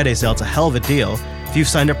Black Friday sale. It's a hell of a deal. If you've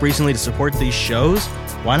signed up recently to support these shows,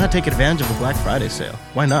 why not take advantage of the Black Friday sale?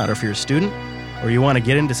 Why not? Or if you're a student, or you want to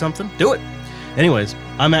get into something, do it. Anyways,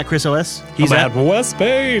 I'm at Chris LS. He's at Wes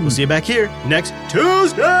Payne. We'll see you back here next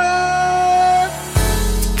Tuesday.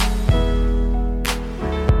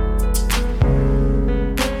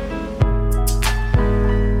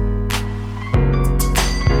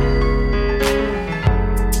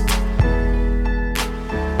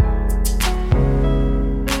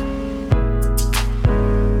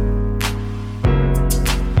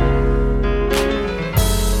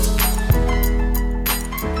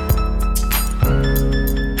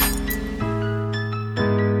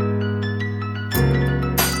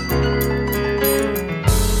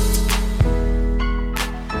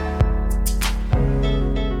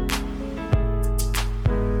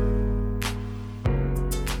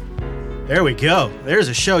 There we go. There's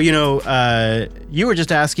a show. You were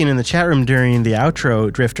just asking in the chat room during the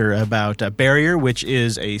outro, Drifter, about Barrier, which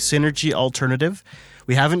is a Synergy alternative.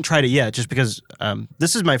 We haven't tried it yet just because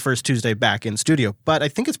this is my first Tuesday back in studio, but I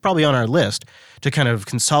think it's probably on our list to kind of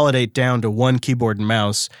consolidate down to one keyboard and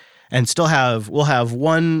mouse and we'll have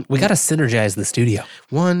one. We got to synergize the studio.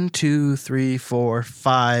 1, 2, 3, 4,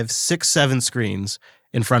 5, 6, 7 screens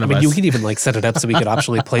in front of us. You can even set it up so we could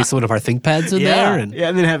optionally place one of our ThinkPads in there. And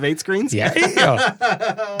then have 8 screens. Yeah.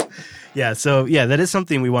 So that is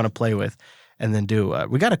something we want to play with and then do.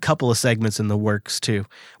 We got a couple of segments in the works too.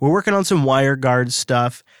 We're working on some WireGuard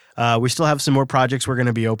stuff. We still have some more projects we're going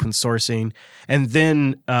to be open sourcing. And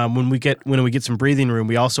then when we get some breathing room,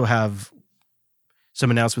 we also have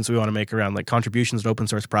some announcements we want to make around like contributions to open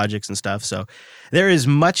source projects and stuff. So there is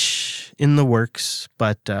much in the works,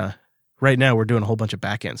 but Right now, we're doing a whole bunch of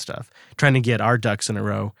back end stuff, trying to get our ducks in a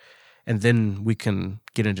row, and then we can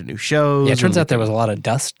get into new shows. Yeah, it turns out there was a lot of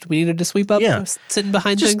dust we needed to sweep up. Yeah. Sitting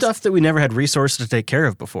behind just things. stuff that we never had resources to take care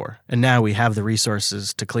of before. And now we have the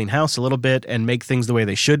resources to clean house a little bit and make things the way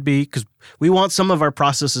they should be, because we want some of our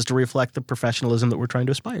processes to reflect the professionalism that we're trying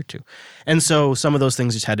to aspire to. And so some of those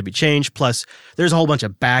things just had to be changed. Plus, there's a whole bunch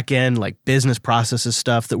of back end, like business processes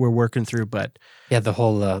stuff that we're working through. But yeah, the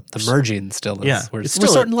whole the merging still is. Yeah, we're still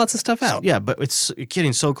sorting lots of stuff out. Yeah, but it's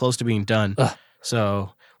getting so close to being done.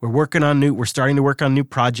 So we're starting to work on new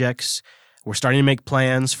projects. We're starting to make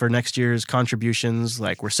plans for next year's contributions.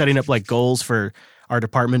 Like, we're setting up like goals for our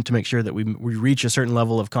department to make sure that we reach a certain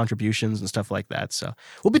level of contributions and stuff like that. So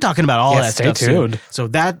we'll be talking about all that stuff soon. So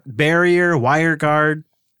that barrier, WireGuard,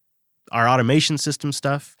 our automation system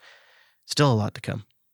stuff, still a lot to come.